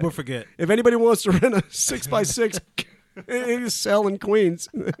wall. No one will forget. If anybody wants to rent a 6x6 cell in Queens.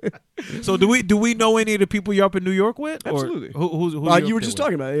 So do we know any of the people you're up in New York with? Absolutely. Or who's you were just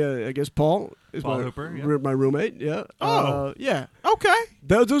talking about it. Yeah, I guess Paul is Hooper, my roommate. Yeah. Oh. Yeah. Okay.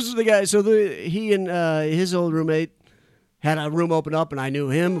 Those are the guys. So he and his old roommate had a room open up, and I knew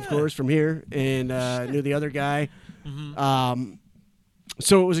him, of course, from here, and knew the other guy. Mm-hmm.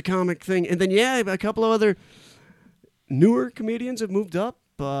 So it was a comic thing. And then, a couple of other newer comedians have moved up.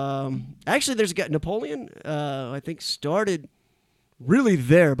 Actually, there's a guy, Napoleon, I think started really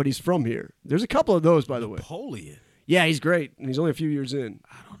there, but he's from here. There's a couple of those, by the way. Napoleon? Yeah, he's great, and he's only a few years in.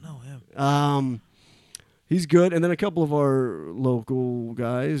 I don't know him. He's good, and then a couple of our local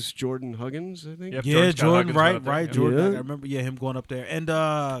guys, Jordan Huggins, I think. Yep, yeah, Jordan, right. Jordan. Yeah. I remember, him going up there. And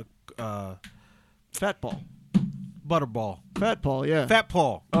Fat Paul. Butterball. Fat Paul, yeah. Fat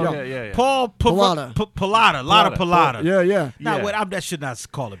Paul. Oh, yeah. Paul Pilata. Pilata. A lot of Pilata. Yeah. Now, Yeah. I should not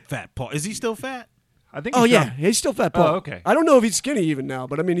call him Fat Paul. Is he still fat? I think. He's still Fat Paul. Oh, okay. I don't know if he's skinny even now,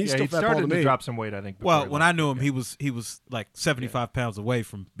 but I mean, he's still he Fat Paul started to me. drop some weight, I think. Well, when I knew him, he was like 75 pounds away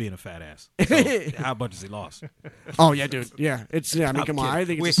from being a fat ass. So how much has he lost? Oh yeah, dude. Yeah, I mean, come on. I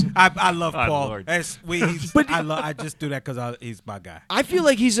think I love Paul. Lord. I just do that because he's my guy. I feel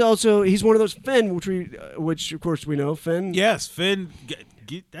like he's one of those Finn, which of course we know Finn. Yes, Finn.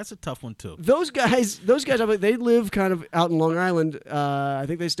 That's a tough one too. Those guys, they live kind of out in Long Island. I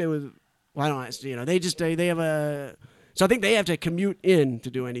think they stay with. Well, I don't know. They have a. So I think they have to commute in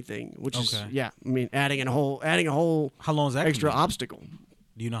to do anything, which is I mean, adding a whole. How long is that extra commute? Obstacle?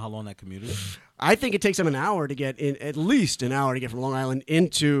 Do you know how long that commute is? I think it takes them an hour to get in, at least an hour to get from Long Island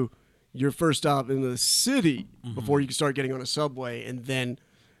into your first stop in the city before you can start getting on a subway, and then,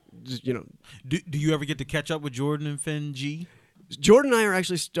 just, Do you ever get to catch up with Jordan and Finn G? Jordan and I are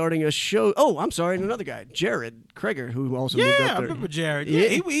actually starting a show. Oh, I'm sorry, and another guy, Jared Kreger, who also moved up there. I remember Jared. Yeah,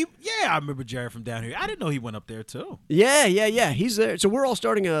 I remember Jared from down here. I didn't know he went up there too. Yeah. He's there. So we're all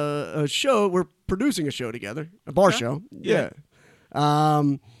starting a show. We're producing a show together, a bar show. Yeah.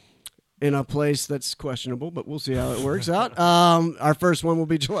 In a place that's questionable, but we'll see how it works out. Our first one will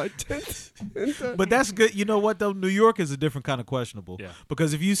be July 10th. But that's good. You know what, though? New York is a different kind of questionable. Yeah.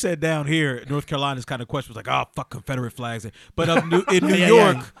 Because if you said down here, North Carolina is kind of questionable. It's like, fuck Confederate flags. But in New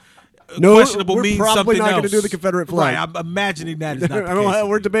York, questionable we're means probably something not going to else. do the Confederate flag. Right, I'm imagining that is not the I don't know case. how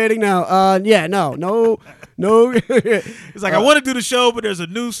we're debating now. No. It's like, I want to do the show, but there's a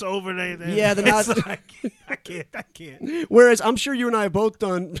noose over there. Yeah, the Nazi. I can't. Whereas I'm sure you and I have both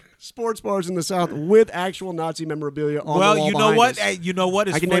done sports bars in the South with actual Nazi memorabilia on the wall you know behind what? us. Hey, you know what?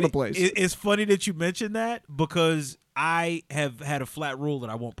 It's I can funny. name a place. It's funny that you mentioned that because I have had a flat rule that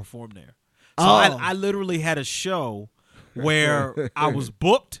I won't perform there. So I literally had a show where I was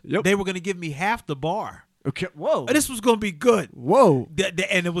booked. Yep. They were going to give me half the bar. Okay. Whoa. And this was going to be good. Whoa.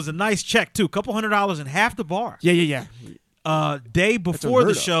 And it was a nice check, too. $200 and half the bar. Yeah. Day before the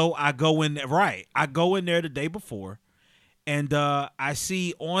unheard of. show, I go in there. Right. I go in there the day before, and I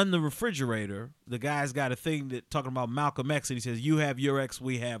see on the refrigerator, the guy's got a thing that talking about Malcolm X, and he says, "You have your X,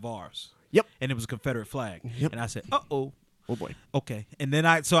 we have ours." Yep. And it was a Confederate flag. Yep. And I said, "Uh-oh." Oh boy. Okay. And then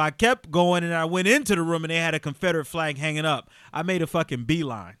I kept going, and I went into the room, and they had a Confederate flag hanging up. I made a fucking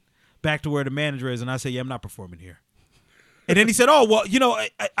beeline back to where the manager is, and I said, yeah, I'm not performing here. And then he said, oh, well,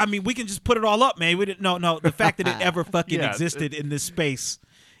 I mean, we can just put it all up, man. We didn't. No. The fact that it ever fucking existed in this space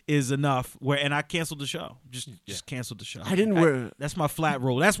is enough. And I canceled the show. Just canceled the show. I didn't wear. That's my flat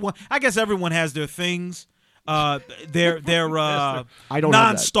rule. That's one. I guess everyone has their things. They're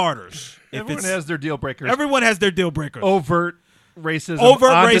non-starters. Everyone has their deal breakers. Everyone has their deal breakers. Overt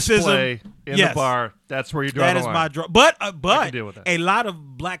racism display in the bar. That's where you draw the line. That is my draw. But I can deal with that. a lot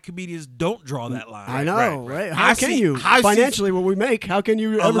of black comedians don't draw that line. I know, right? How I can see- you I see- financially what we make? How can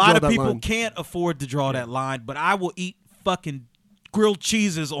you? A ever lot draw of that people line? can't afford to draw that line, but I will eat fucking grilled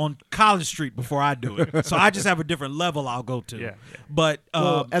cheeses on College Street before I do it. So I just have a different level I'll go to. Yeah. But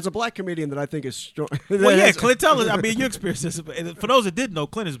Well, as a black comedian that I think is strong. well, yeah, Clint, tell us. I mean, you experienced this. For those that didn't know,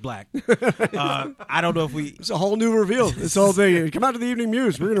 Clint is black. I don't know if we. It's a whole new reveal. This whole thing. Come out to the Evening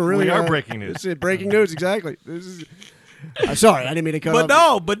News. We're gonna really. We are breaking news. It's breaking news. Exactly. This is. Sorry, I didn't mean to cut.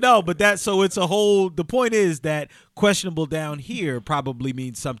 But that. So it's a whole. The point is that questionable down here probably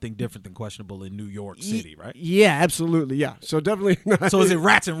means something different than questionable in New York City, right? Yeah, absolutely. Yeah. So definitely. Not, So is it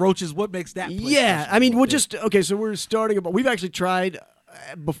rats and roaches? What makes that? Place yeah, I mean, we're just okay. So we're starting about. We've actually tried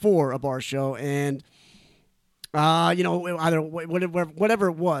before a bar show, and either whatever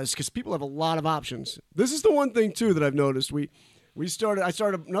it was, because people have a lot of options. This is the one thing too that I've noticed. I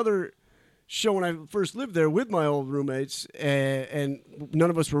started another show when I first lived there with my old roommates, and none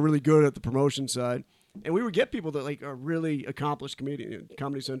of us were really good at the promotion side. And we would get people that like are really accomplished comedian,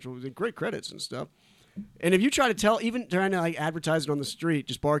 Comedy Central, with great credits and stuff. And if you try to tell, even trying to like advertise it on the street,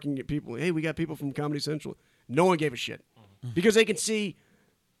 just barking at people, hey, we got people from Comedy Central, no one gave a shit because they can see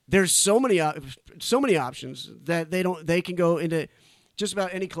there's so many options that they can go into just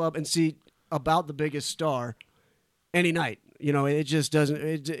about any club and see about the biggest star any night. It just doesn't.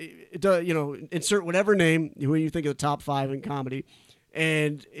 It does. Insert whatever name when you think of the top 5 in comedy,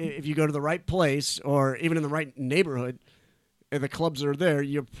 and if you go to the right place or even in the right neighborhood, and the clubs that are there,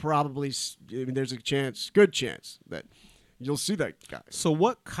 you're probably. There's a good chance that you'll see that guy. So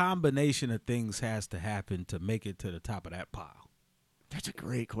what combination of things has to happen to make it to the top of that pile? That's a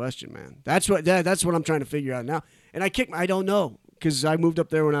great question, man. That's what I'm trying to figure out now. And I don't know because I moved up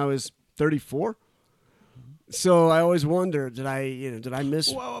there when I was 34. So I always wonder, did I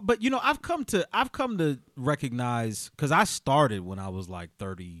miss? Well, but I've come to recognize because I started when I was like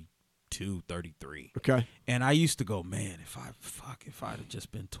 32, 33. Okay. And I used to go, man, if I'd have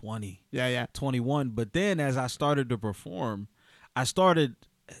just been 20, 21. But then as I started to perform, I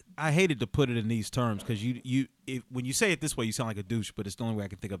hated to put it in these terms because when you say it this way, you sound like a douche, but it's the only way I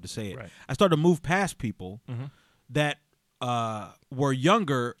can think of to say it. Right. I started to move past people that were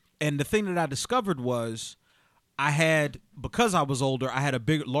younger, and the thing that I discovered was because I was older, I had a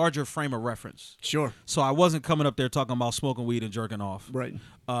larger frame of reference. Sure. So I wasn't coming up there talking about smoking weed and jerking off. Right.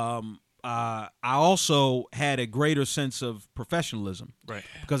 I also had a greater sense of professionalism. Right.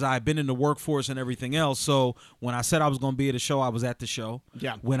 Because I had been in the workforce and everything else. So when I said I was going to be at a show, I was at the show.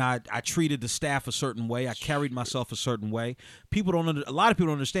 Yeah. When I treated the staff a certain way, I carried myself a certain way. A lot of people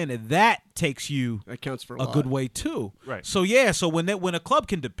don't understand that takes you that counts for a good way too. Right. So yeah, so when a club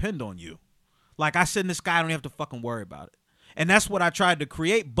can depend on you, like I said, this guy, I don't have to fucking worry about it. And that's what I tried to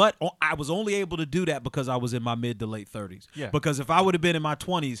create, but I was only able to do that because I was in my mid to late 30s. Yeah. Because if I would have been in my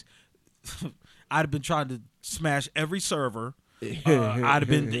 20s, I'd have been trying to smash every server. I'd have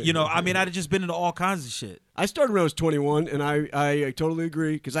been, I'd have just been into all kinds of shit. I started when I was 21, and I totally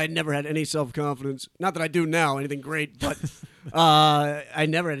agree because I never had any self-confidence. Not that I do now, anything great, but I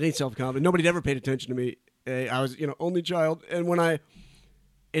never had any self-confidence. Nobody ever paid attention to me. I was, only child,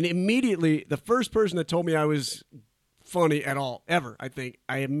 and immediately the first person that told me I was funny at all, ever, I think,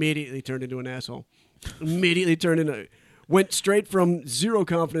 I immediately turned into an asshole. Went straight from zero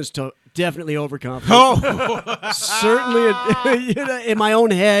confidence to definitely overconfident. Oh, certainly, in my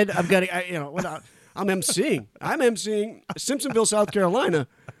own head, I've got to, I'm emceeing Simpsonville, South Carolina.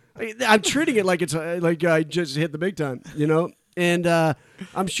 I'm treating it like it's like I just hit the big time, and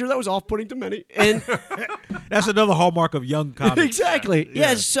I'm sure that was off-putting to many. And that's another hallmark of young comics. Exactly.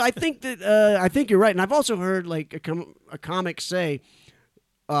 Yeah. Yes. So I think you're right, and I've also heard like a comic say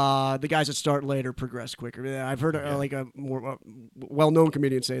the guys that start later progress quicker. I've heard like a more well-known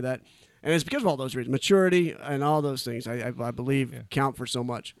comedian say that, and it's because of all those reasons, maturity and all those things. I believe count for so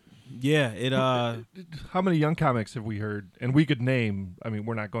much. Yeah. It. How many young comics have we heard? And we could name. I mean,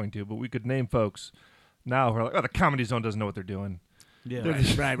 we're not going to, but we could name folks now who are like, "Oh, the Comedy Zone doesn't know what they're doing." Yeah.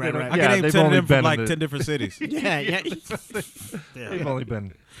 Right. I can name 10 of them from like 10 different cities. Yeah. They've only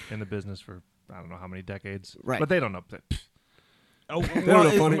been in the business for I don't know how many decades. Right. But they don't know. Oh, They're well,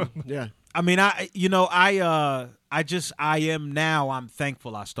 not funny. Yeah. I mean, I am now. I'm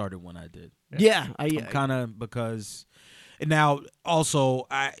thankful I started when I did. Yeah. I'm kind of because now also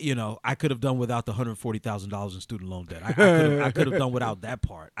I could have done without the $140,000 in student loan debt. I could have done without that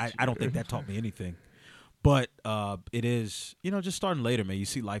part. I don't think that taught me anything. But it is, just starting later, man. You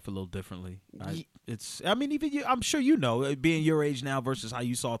see life a little differently. I'm sure being your age now versus how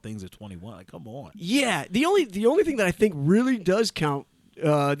you saw things at 21. Like, come on. Yeah. The only thing that I think really does count,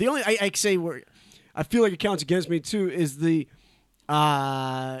 I say where I feel like it counts against me too, is the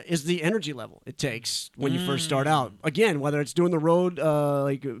energy level it takes when you first start out. Again, whether it's doing the road,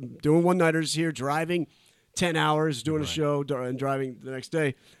 like doing one-nighters here, driving 10 hours, doing a show, and driving the next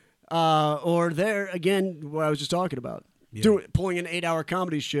day. Or there, again, what I was just talking about. Yeah. Pulling an 8-hour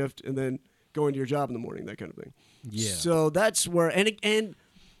comedy shift and then going to your job in the morning, that kind of thing. Yeah. So that's where, and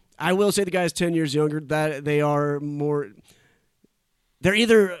I will say the guy's 10 years younger, that they are more, they're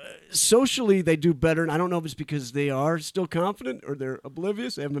either socially they do better, and I don't know if it's because they are still confident or they're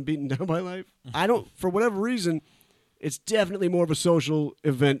oblivious, they haven't been beaten down by life. I don't, for whatever reason, it's definitely more of a social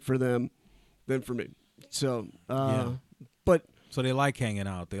event for them than for me. So, but. So they like hanging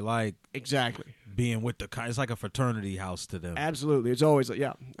out. They like exactly being with it's like a fraternity house to them. Absolutely. It's always like,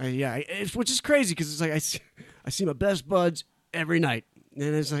 which is crazy because it's like I see my best buds every night.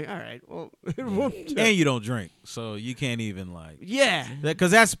 And it's like, all right, well. And you don't drink, so you can't even Yeah.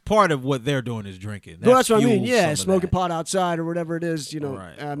 Because that's part of what they're doing is drinking. That's what I mean, yeah. Smoking pot outside or whatever it is,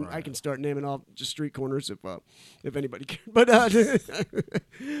 Right. I can start naming off just street corners if anybody cares. But I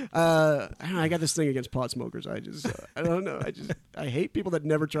don't know, I got this thing against pot smokers. I don't know. I hate people that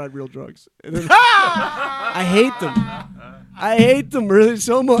never tried real drugs. I hate them. I hate them really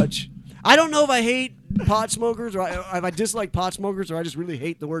so much. I don't know if I hate pot smokers or if I dislike pot smokers or I just really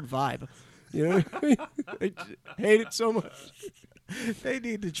hate the word vibe. I hate it so much. They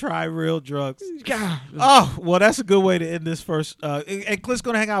need to try real drugs. God. Oh, well, that's a good way to end this first. And Clint's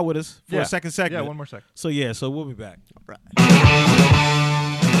going to hang out with us for a second segment. Yeah, one more second. So we'll be back. All right.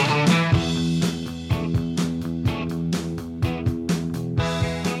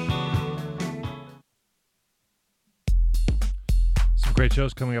 Great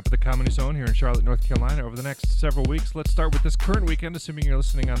shows coming up at the Comedy Zone here in Charlotte, North Carolina over the next several weeks. Let's start with this current weekend, assuming you're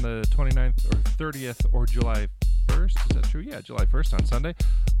listening on the 29th or 30th or July 1st. Is that true? Yeah, July 1st on Sunday.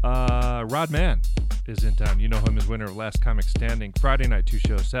 Rod Mann is in town. You know him as winner of Last Comic Standing. Friday night, 2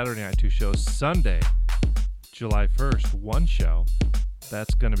 shows. Saturday night, 2 shows. Sunday, July 1st, 1 show.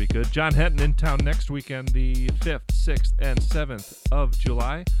 That's going to be good. John Henton in town next weekend, the 5th, 6th, and 7th of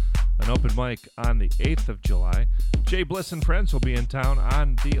July. An open mic on the 8th of July. Jay Bliss and Friends will be in town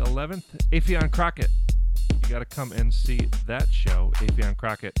on the 11th. Affion Crockett. You got to come and see that show. Affion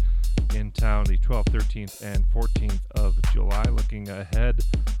Crockett in town the 12th, 13th, and 14th of July. Looking ahead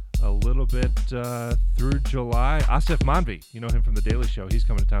a little bit through July. Asif Manvi, you know him from The Daily Show. He's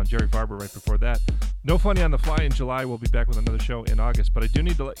coming to town. Jerry Farber right before that. No Funny on the Fly in July. We'll be back with another show in August. But I do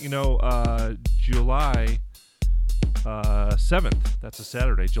need to let you know July 7th, that's a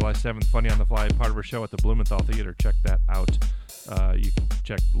Saturday, July 7th, Funny on the Fly, part of our show at the Blumenthal Theater. Check that out. You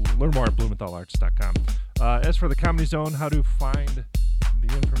can learn more at BlumenthalArts.com. As for the Comedy Zone, how to find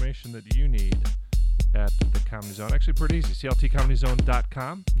the information that you need at the Comedy Zone. Actually, pretty easy.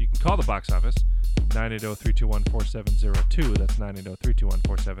 CLTComedyZone.com. You can call the box office, 980-321-4702. That's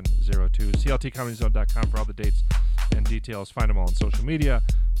 980-321-4702. CLTComedyZone.com for all the dates and details. Find them all on social media.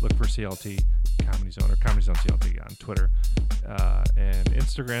 Look for CLT Comedy Zone or Comedy Zone CLT on Twitter and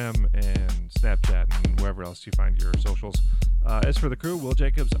Instagram and Snapchat and wherever else you find your socials. As for the crew, Will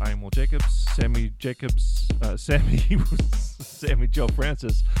Jacobs, I am Will Jacobs. Sammy Jacobs, Sammy Joe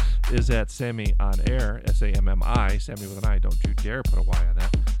Francis is at Sammy on Air, SAMMI, Sammy with an I. Don't you dare put a Y on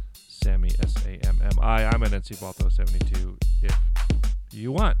that. Sammy, SAMMI. I'm at NC Balto 72 if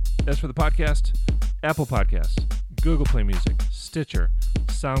you want. As for the podcast, Apple Podcasts, Google Play Music, Stitcher,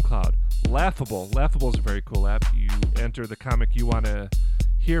 SoundCloud, Laughable. Laughable is a very cool app. You enter the comic you want to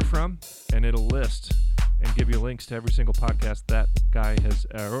hear from, and it'll list and give you links to every single podcast that guy has,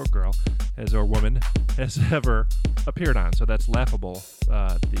 or girl, has, or woman has ever appeared on. So that's Laughable.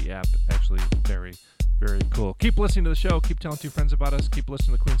 The app actually very, very cool. Keep listening to the show. Keep telling 2 friends about us. Keep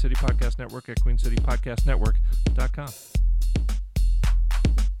listening to the Queen City Podcast Network at queencitypodcastnetwork.com.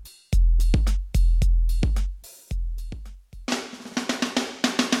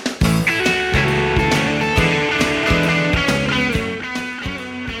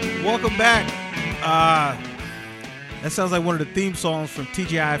 Welcome back. That sounds like one of the theme songs from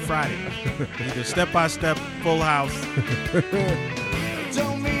TGI Friday. Either Step by Step, Full House.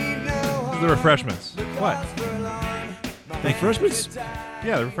 The refreshments. What? Refreshments?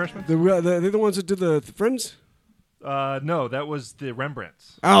 Yeah, the refreshments. They're the ones that did the Friends? No, that was the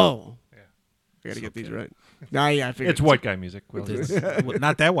Rembrandts. Oh. Yeah. I got to get these right. Nah, yeah, I figured. It's white guy music. Will. Well,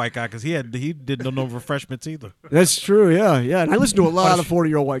 not that white guy, because he didn't know no refreshments either. That's true, yeah. And I listen to a lot of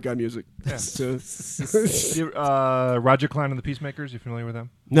 40-year-old white guy music. Yeah. So. Roger Klein and the Peacemakers, you familiar with them?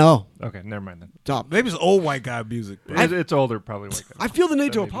 No. Okay, never mind then. Top. Maybe it's old white guy music. It's older, probably white guy. I feel the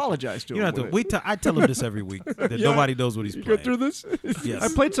need to apologize to You him. don't have to. I tell him this every week. That nobody knows what he's You playing. go through this? Yes. I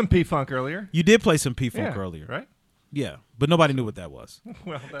played some P-Funk earlier. You did play some P-Funk Yeah, earlier. right? Yeah, but nobody knew what that was.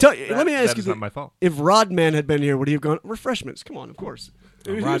 Well, Let me ask that you is not my fault. If Rodman had been here, would he have gone, refreshments? Come on, of course.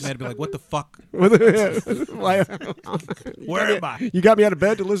 Rodman would be like, what the fuck? Why? Where am I? You got me out of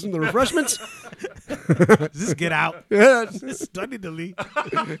bed to listen to the refreshments? Does this get out? Yeah. Do I need to leave?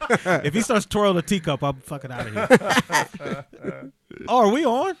 If he starts twirling the teacup, I'm fucking out of here. Oh, are we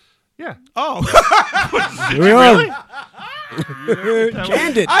on? Yeah. Oh. Here we are.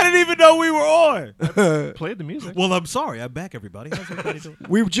 Candid. I didn't even know we were on. Played the music. Well, I'm sorry. I'm back, everybody. How's everybody doing?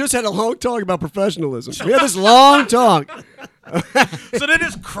 We just had a long talk about professionalism. We had this long talk. So then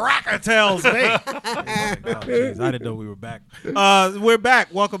this cracker tells me. Oh, geez, I didn't know we were back. We're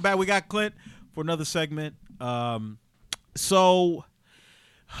back. Welcome back. We got Clint for another segment. So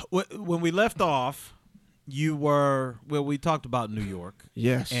when we left off, we talked about New York.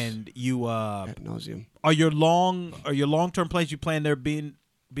 Yes. And you Ad nauseum. are your long-term plans, you plan there being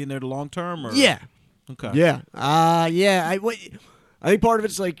there the long term, or? Yeah. Okay. Yeah. I think part of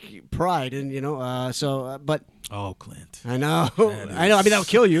it's like pride, and but Oh, Clint. I know. That I know. I mean, that'll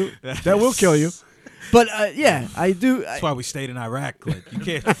kill you. That will kill you. But yeah, I do. That's why we stayed in Iraq, Clint.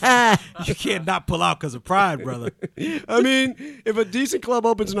 You can't not pull out because of pride, brother. I mean, if a decent club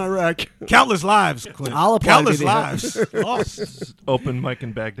opens in Iraq, Countless lives, Clint. I'll apply Countless to the- lives lost. Open mic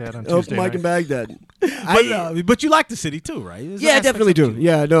in Baghdad on Tuesday open mic in night. Baghdad. But you like the city too, right? There's Yeah, I aspects definitely of do. you.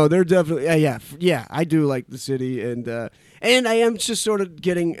 Yeah, no, they're definitely. Yeah. I do like the city, and I am just sort of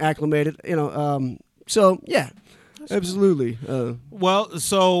getting acclimated. So yeah, absolutely. Well,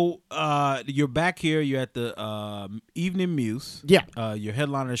 so you're back here. You're at the Evening Muse. Yeah. You're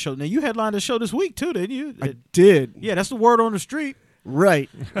headlining the show. Now you headlined the show this week too, didn't you? I did. Yeah, that's the word on the street. Right.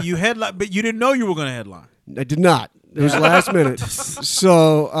 You headline, but you didn't know you were going to headline. I did not. It was last minute.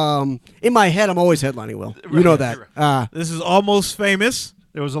 So in my head, I'm always headlining. Will you know that? This is Almost Famous.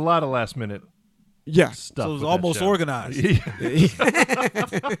 There was a lot of last minute Yeah. stuff. So it was with that almost show. organized.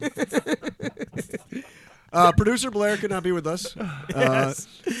 Producer Blair could not be with us. Yes.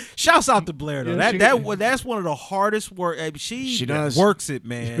 Shouts out to Blair though. Yeah, That's one of the hardest work. She does. works it,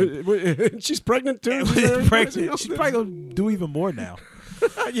 man. She's pregnant too. She's pregnant. She's probably gonna do even more now.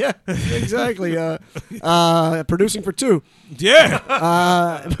 Yeah, exactly. Producing for two.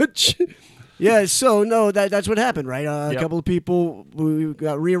 Yeah. Yeah, so no, that's what happened, right? A Yep. couple of people we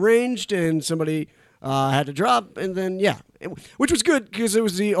got rearranged, and somebody had to drop, and then which was good because it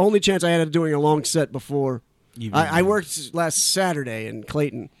was the only chance I had of doing a long set before. I worked last Saturday in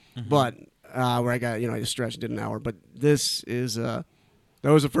Clayton, but where I got I just stretched, did an hour. But this is that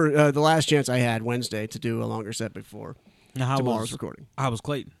was the last chance I had Wednesday to do a longer set before Now, tomorrow's recording. How was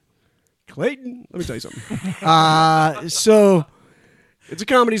Clayton? Clayton, let me tell you something. So it's a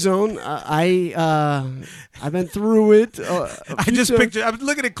comedy zone. I've been through it. I just picture. I'm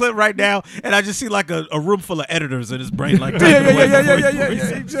looking at Clint right now, and I just see like a room full of editors in his brain. Like,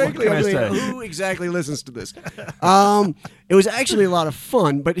 Yeah, exactly. What can I I say? mean, who exactly listens to this? It was actually a lot of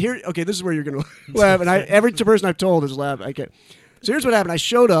fun. But here, okay, this is where you're gonna laugh. And every person I've told is laugh. Okay, so here's what happened. I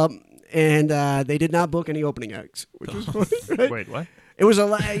showed up, and they did not book any opening acts, which was funny. Right? Wait, what? It was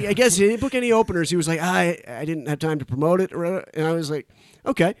I guess he didn't book any openers. He was like, I didn't have time to promote it, and I was like,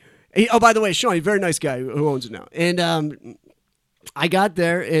 okay. Oh, by the way, Sean, he's a very nice guy who owns it now. And I got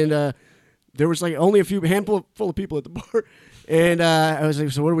there, and there was like only handful of people at the bar. And I was like,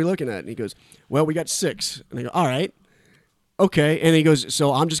 so what are we looking at? And he goes, well, we got 6. And I go, all right, okay. And he goes,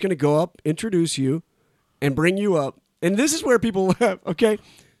 so I'm just going to go up, introduce you, and bring you up. And this is where people laugh. Okay,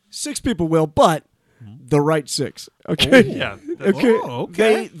 6 people will, but the right 6. Okay, Yeah. okay. Oh,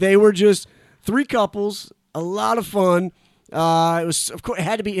 okay. They were just 3 couples, a lot of fun. It was, of course, it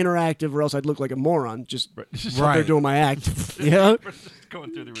had to be interactive, or else I'd look like a moron just up there Right. doing my act. Yeah,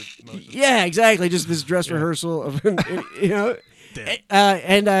 Going through the motions. yeah, exactly. Just this dress rehearsal of, he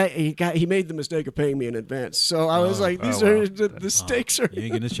made the mistake of paying me in advance. So I was like, these are the stakes are You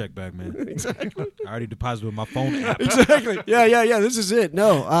ain't getting this check back, man. exactly, I already deposited with my phone app. exactly. Yeah. This is it.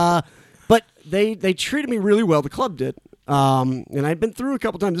 No, but they treated me really well. The club did, and I've been through a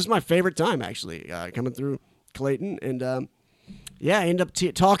couple times. This is my favorite time actually, coming through Clayton, and yeah, I ended up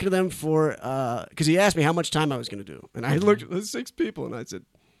talking to them for because he asked me how much time I was going to do, and I looked at the 6 people and I said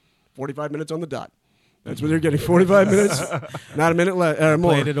 45 minutes on the dot. That's what they're getting, 45 minutes, not a minute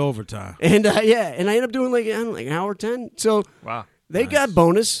more. Played it overtime. And and I ended up doing like an hour 10. So Wow. they got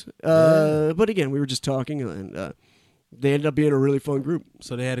bonus, but again, we were just talking, and they ended up being a really fun group.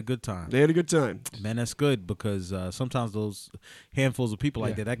 So they had a good time. They had a good time. Man, that's good because sometimes those handfuls of people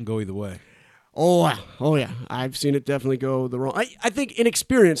like that can go either way. Oh yeah, I've seen it definitely go the wrong. I think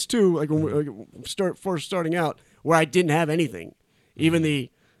inexperience too. Like when we first starting out, where I didn't have anything, even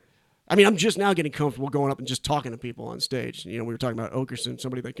I'm just now getting comfortable going up and just talking to people on stage. You know, we were talking about Okerson,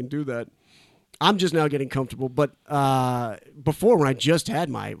 somebody that can do that. I'm just now getting comfortable. But before, when I just had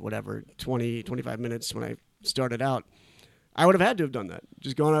my 20, 25 minutes when I started out, I would have had to have done that.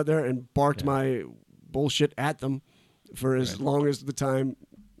 Just gone out there and barked my bullshit at them for as long as the time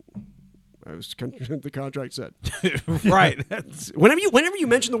the contract said. Right. Whenever you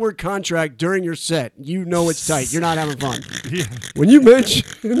mention the word contract during your set, you know it's tight. You're not having fun. Yeah. When you mention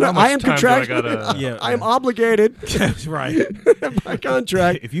I am contractually, I am obligated. Right. By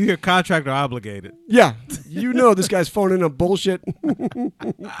contract. If you hear contract or obligated. Yeah. You know this guy's phoning a bullshit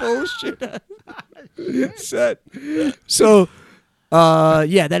set. So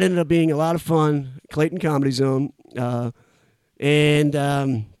that ended up being a lot of fun. Clayton Comedy Zone.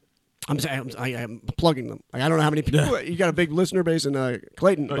 I'm plugging them. Like, I don't know how many people. You got a big listener base in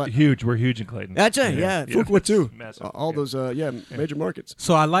Clayton. But huge. We're huge in Clayton. That's it. Yeah. Fuqua too. Massive. All those major markets.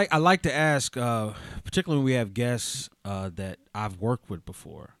 So I like to ask, particularly when we have guests that I've worked with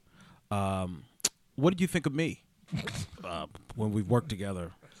before. What did you think of me when we've worked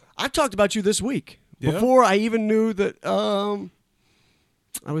together? I talked about you this week before I even knew that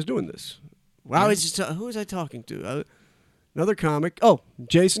I was doing this. Well, I was just who was I talking to? Another comic. Oh,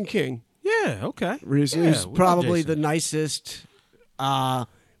 Jason King. Yeah, okay. He's probably the nicest,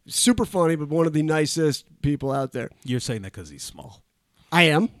 super funny, but one of the nicest people out there. You're saying that because he's small. I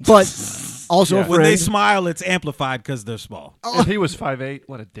am, but also a friend. When they smile, it's amplified because they're small. If he was 5'8",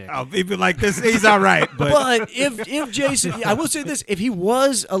 what a dick. Oh, even like this, he's all right. But if Jason, I will say this: if he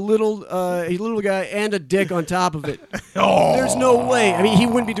was a little guy and a dick on top of it, there's no way. I mean, he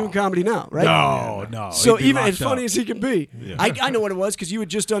wouldn't be doing comedy now, right? No. So even as funny as he can be, I know what it was because you had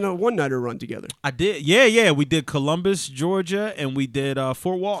just done a one-nighter run together. I did. Yeah. We did Columbus, Georgia, and we did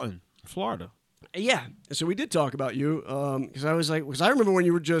Fort Walton, Florida. Yeah, so we did talk about you because I was like, because I remember when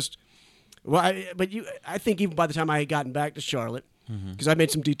you were just, I think even by the time I had gotten back to Charlotte, because I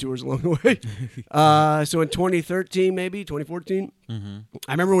made some detours along the way. So in 2013, maybe 2014, I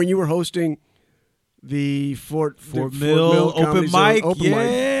remember when you were hosting the Fort Mill open mic,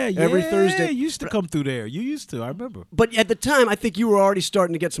 every Thursday. You used to come through there. You used to, I remember. But at the time, I think you were already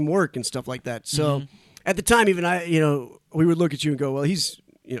starting to get some work and stuff like that. So at the time, even we would look at you and go, well, he's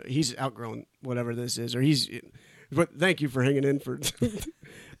outgrown whatever this is, or but thank you for hanging in for.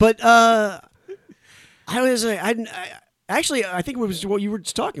 But I was like, I think it was what you were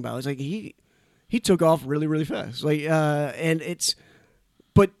just talking about. It's like he took off really, really fast. Like, and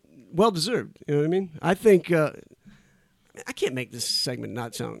but well deserved. You know what I mean? I think I can't make this segment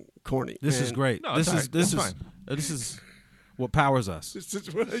not sound corny. This is great. No, this is what powers us. This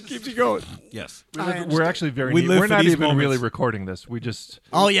is what keeps you going. Yes. We're actually very. We're not even moments. really recording this. We just.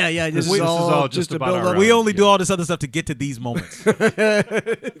 Oh yeah. This is all just a about build our up. own. We only do all this other stuff to get to these moments.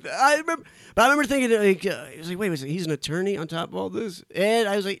 I remember thinking like, it was like, wait, he's an attorney on top of all this, and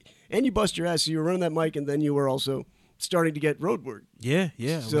I was like, and you bust your ass. So you were running that mic, and then you were also starting to get road work. Yeah.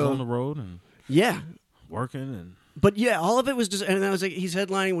 I was on the road and working and. But yeah, all of it was just, and I was like, he's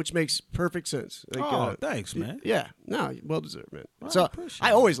headlining, which makes perfect sense. Like, thanks, man. Yeah, no, well deserved, man. Well, so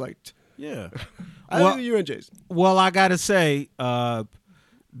I always liked. Yeah. You and Jason. Well, I gotta say that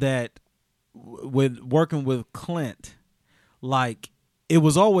with working with Clint, like it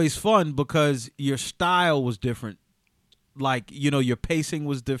was always fun because your style was different. Like your pacing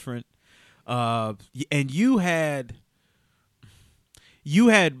was different, and you had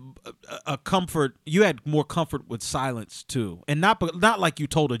a comfort. You had more comfort with silence too, and not like you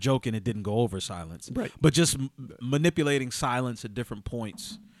told a joke and it didn't go over silence, right? But just manipulating silence at different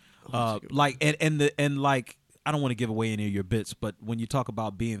points, like and like I don't want to give away any of your bits, but when you talk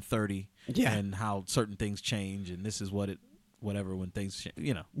about being 30 and how certain things change, and this is whatever when things change,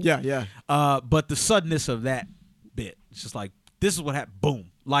 Yeah. But the suddenness of that bit, it's just like this is what happened.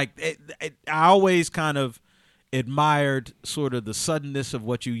 Boom! Like I always kind of. admired sort of the suddenness of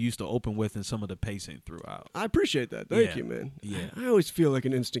what you used to open with and some of the pacing throughout. I appreciate that. Thank Yeah. you, man. Yeah. I always feel like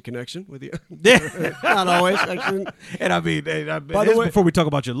an instant connection with you. Yeah. Not always, actually. And I mean, By the way, before we talk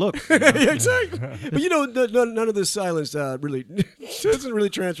about your looks. Yeah, exactly. But none of this silence really doesn't really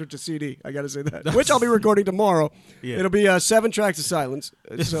transfer to CD. I got to say that, which I'll be recording tomorrow. Yeah. It'll be 7 tracks of silence.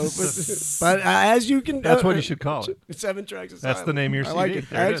 So, but as you can, That's what you should call it. 7 tracks of silence. That's the name of your I like CD. it.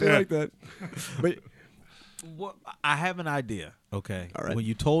 There I it actually is. like that. But Well, I have an idea. Okay. All right. When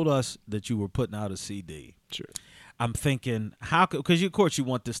you told us that you were putting out a CD, sure, I'm thinking because of course you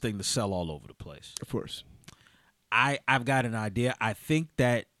want this thing to sell all over the place. of course. I've got an idea. I think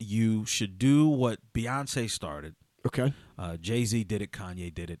that you should do what Beyonce started. Okay. Jay-Z did it.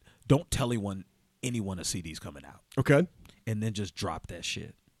 Kanye did it. Don't tell anyone a CD's coming out, Okay. and then just drop that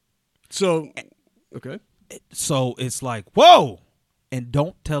shit. So, okay. So it's like, whoa, and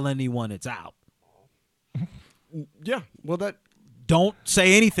don't tell anyone it's out. Yeah. Well, that. Don't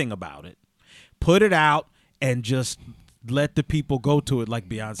say anything about it. Put it out and just let the people go to it like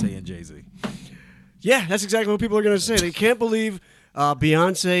Beyonce and Jay-Z. Yeah, that's exactly what people are going to say. They can't believe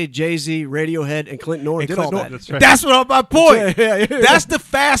Beyonce, Jay-Z, Radiohead, and Clint Nohr did all that. That's right. That's what my point. Yeah. That's the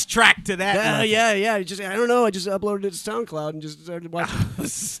fast track to that. Yeah, record. yeah. I don't know. I just uploaded it to SoundCloud and just started watching.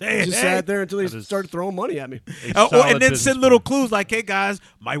 Saying Just that. sat there until they That is- started throwing money at me. And then send little clues like, "Hey guys,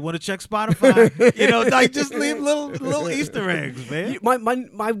 might want to check Spotify." Like just leave little Easter eggs, man.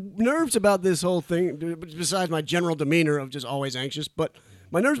 My nerves about this whole thing, besides my general demeanor of just always anxious, but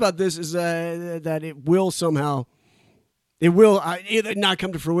my nerves about this is that it will somehow. It will either not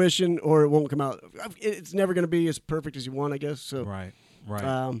come to fruition or it won't come out. It's never going to be as perfect as you want, I guess. So Right.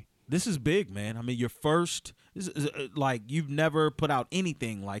 This is big, man. I mean, your first, this is, like you've never put out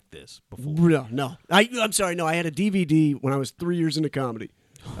anything like this before. No. I'm sorry. No, I had a DVD when I was 3 years into comedy.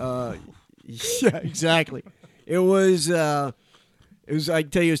 Yeah, exactly. It was. I can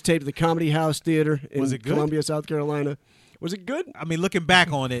tell you, it was taped at the Comedy House Theater in Was it good? Columbia, South Carolina. Was it good? I mean, looking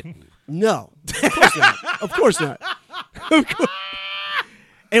back on it, No, of course not. Of course not.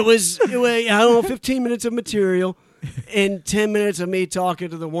 It was I don't know, 15 minutes of material and 10 minutes of me talking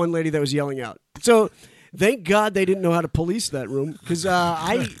to the one lady that was yelling out. So thank God they didn't know how to police that room because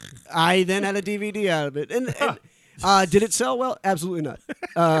I then had a DVD out of it. And did it sell well? Absolutely not.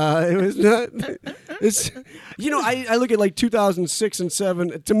 It was not. It's I look at like 2006 and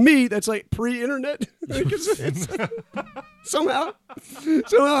 7. To me, that's like pre-internet. Somehow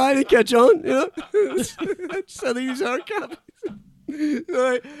I didn't catch on. I just had these hard copies.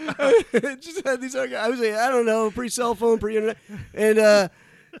 I just had these hard copies. I was like, I don't know, pre-cell phone, pre-internet, and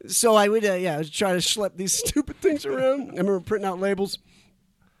so I would I was trying to schlep these stupid things around. I remember printing out labels.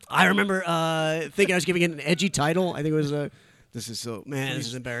 I remember thinking I was giving it an edgy title. I think it was this is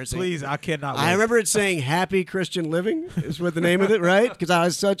embarrassing. please, I cannot. I wait. remember it saying "Happy Christian Living" is what the name of it, right? Because I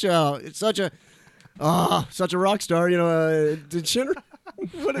was such a rock star, degenerate.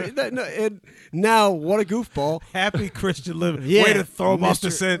 And now what a goofball! Happy Christian living. Yeah, Way to throw him off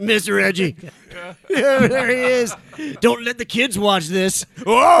the scent. Mr. Edgy. Yeah, there he is. Don't let the kids watch this.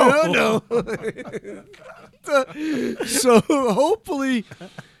 Whoa! No. So hopefully,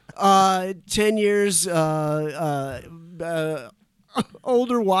 10 years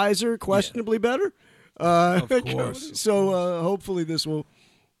older, wiser, questionably better. Of course. So hopefully this will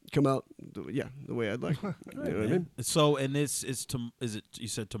come out, the way I'd like. You know what I mean? So, and is it? You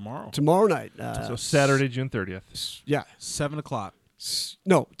said tomorrow? Tomorrow night. So Saturday, June 30th. Yeah. 7:00.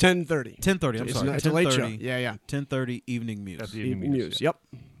 No, 10:30. 10:30. I'm sorry. It's a late show. 10:30. Yeah. 10:30 evening muse. At the Evening News. Yep.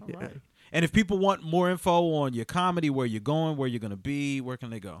 Yeah. And if people want more info on your comedy, where you're going, where you're going to be, where can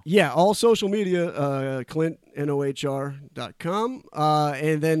they go? Yeah, all social media, ClintNohr.com.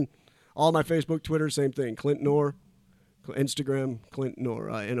 And then all my Facebook, Twitter, same thing. Clint Nohr. Instagram, Clint Nohr,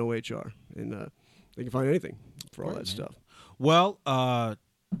 Nohr. And they can find anything for all that stuff. Well,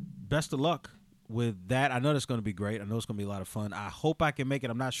 best of luck with that. I know that's going to be great. I know it's going to be a lot of fun. I hope I can make it.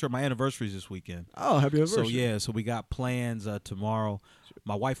 I'm not sure. My anniversary is this weekend. Oh, happy anniversary. So we got plans tomorrow.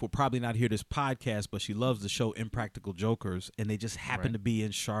 My wife will probably not hear this podcast, but she loves the show Impractical Jokers, and they just happen to be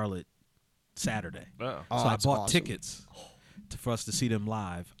in Charlotte Saturday. Oh. So I that's bought awesome. tickets for us to see them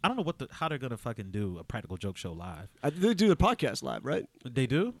live. I don't know how they're going to fucking do a Practical Joke show live. They do the podcast live, right? They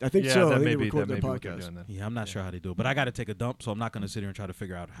do? I think Yeah, so. I that think may they be record their what they're podcast. doing then. Yeah, I'm not sure how they do it, but I got to take a dump, so I'm not going to sit here and try to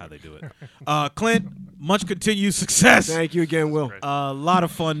figure out how they do it. Clint, much continued success. Thank you again, Will. A lot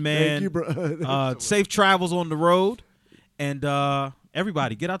of fun, man. Thank you, bro. Safe travels on the road, and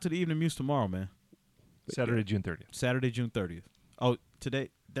everybody get out to the Evening Muse tomorrow, man. Saturday, June 30th. Saturday, June 30th. Oh, today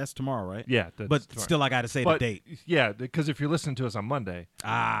That's tomorrow, right? Yeah, that's but tomorrow. still, I got to say But, the date. Yeah, because if you're listening to us on Monday,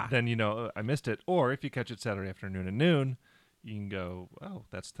 Ah, then you know I missed it. Or if you catch it Saturday afternoon at noon, you can go, oh,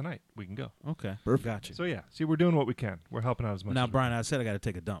 that's tonight. We can go. okay, Perfect. Gotcha. So yeah, see, we're doing what we can. We're helping out as much. Now, as we Brian, I said I got to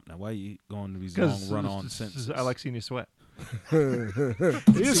take a dump. Now, why are you going to these can. long 'Cause run-on sentences? I like seeing you sweat. You're See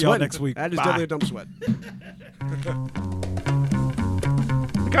y'all sweating. next week. That is Bye. definitely a dump sweat.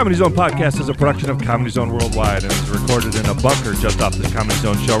 The Comedy Zone podcast is a production of Comedy Zone Worldwide and is recorded in a bunker just off the Comedy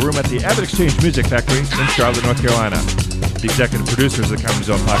Zone showroom at the Abbott Exchange Music Factory in Charlotte, North Carolina. The executive producers of the Comedy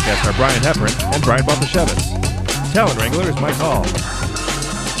Zone podcast are Brian Heffron and Brian Baltashevitz. Talent wrangler is Mike Hall.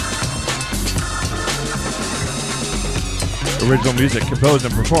 Original music composed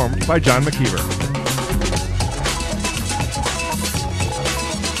and performed by John McKeever.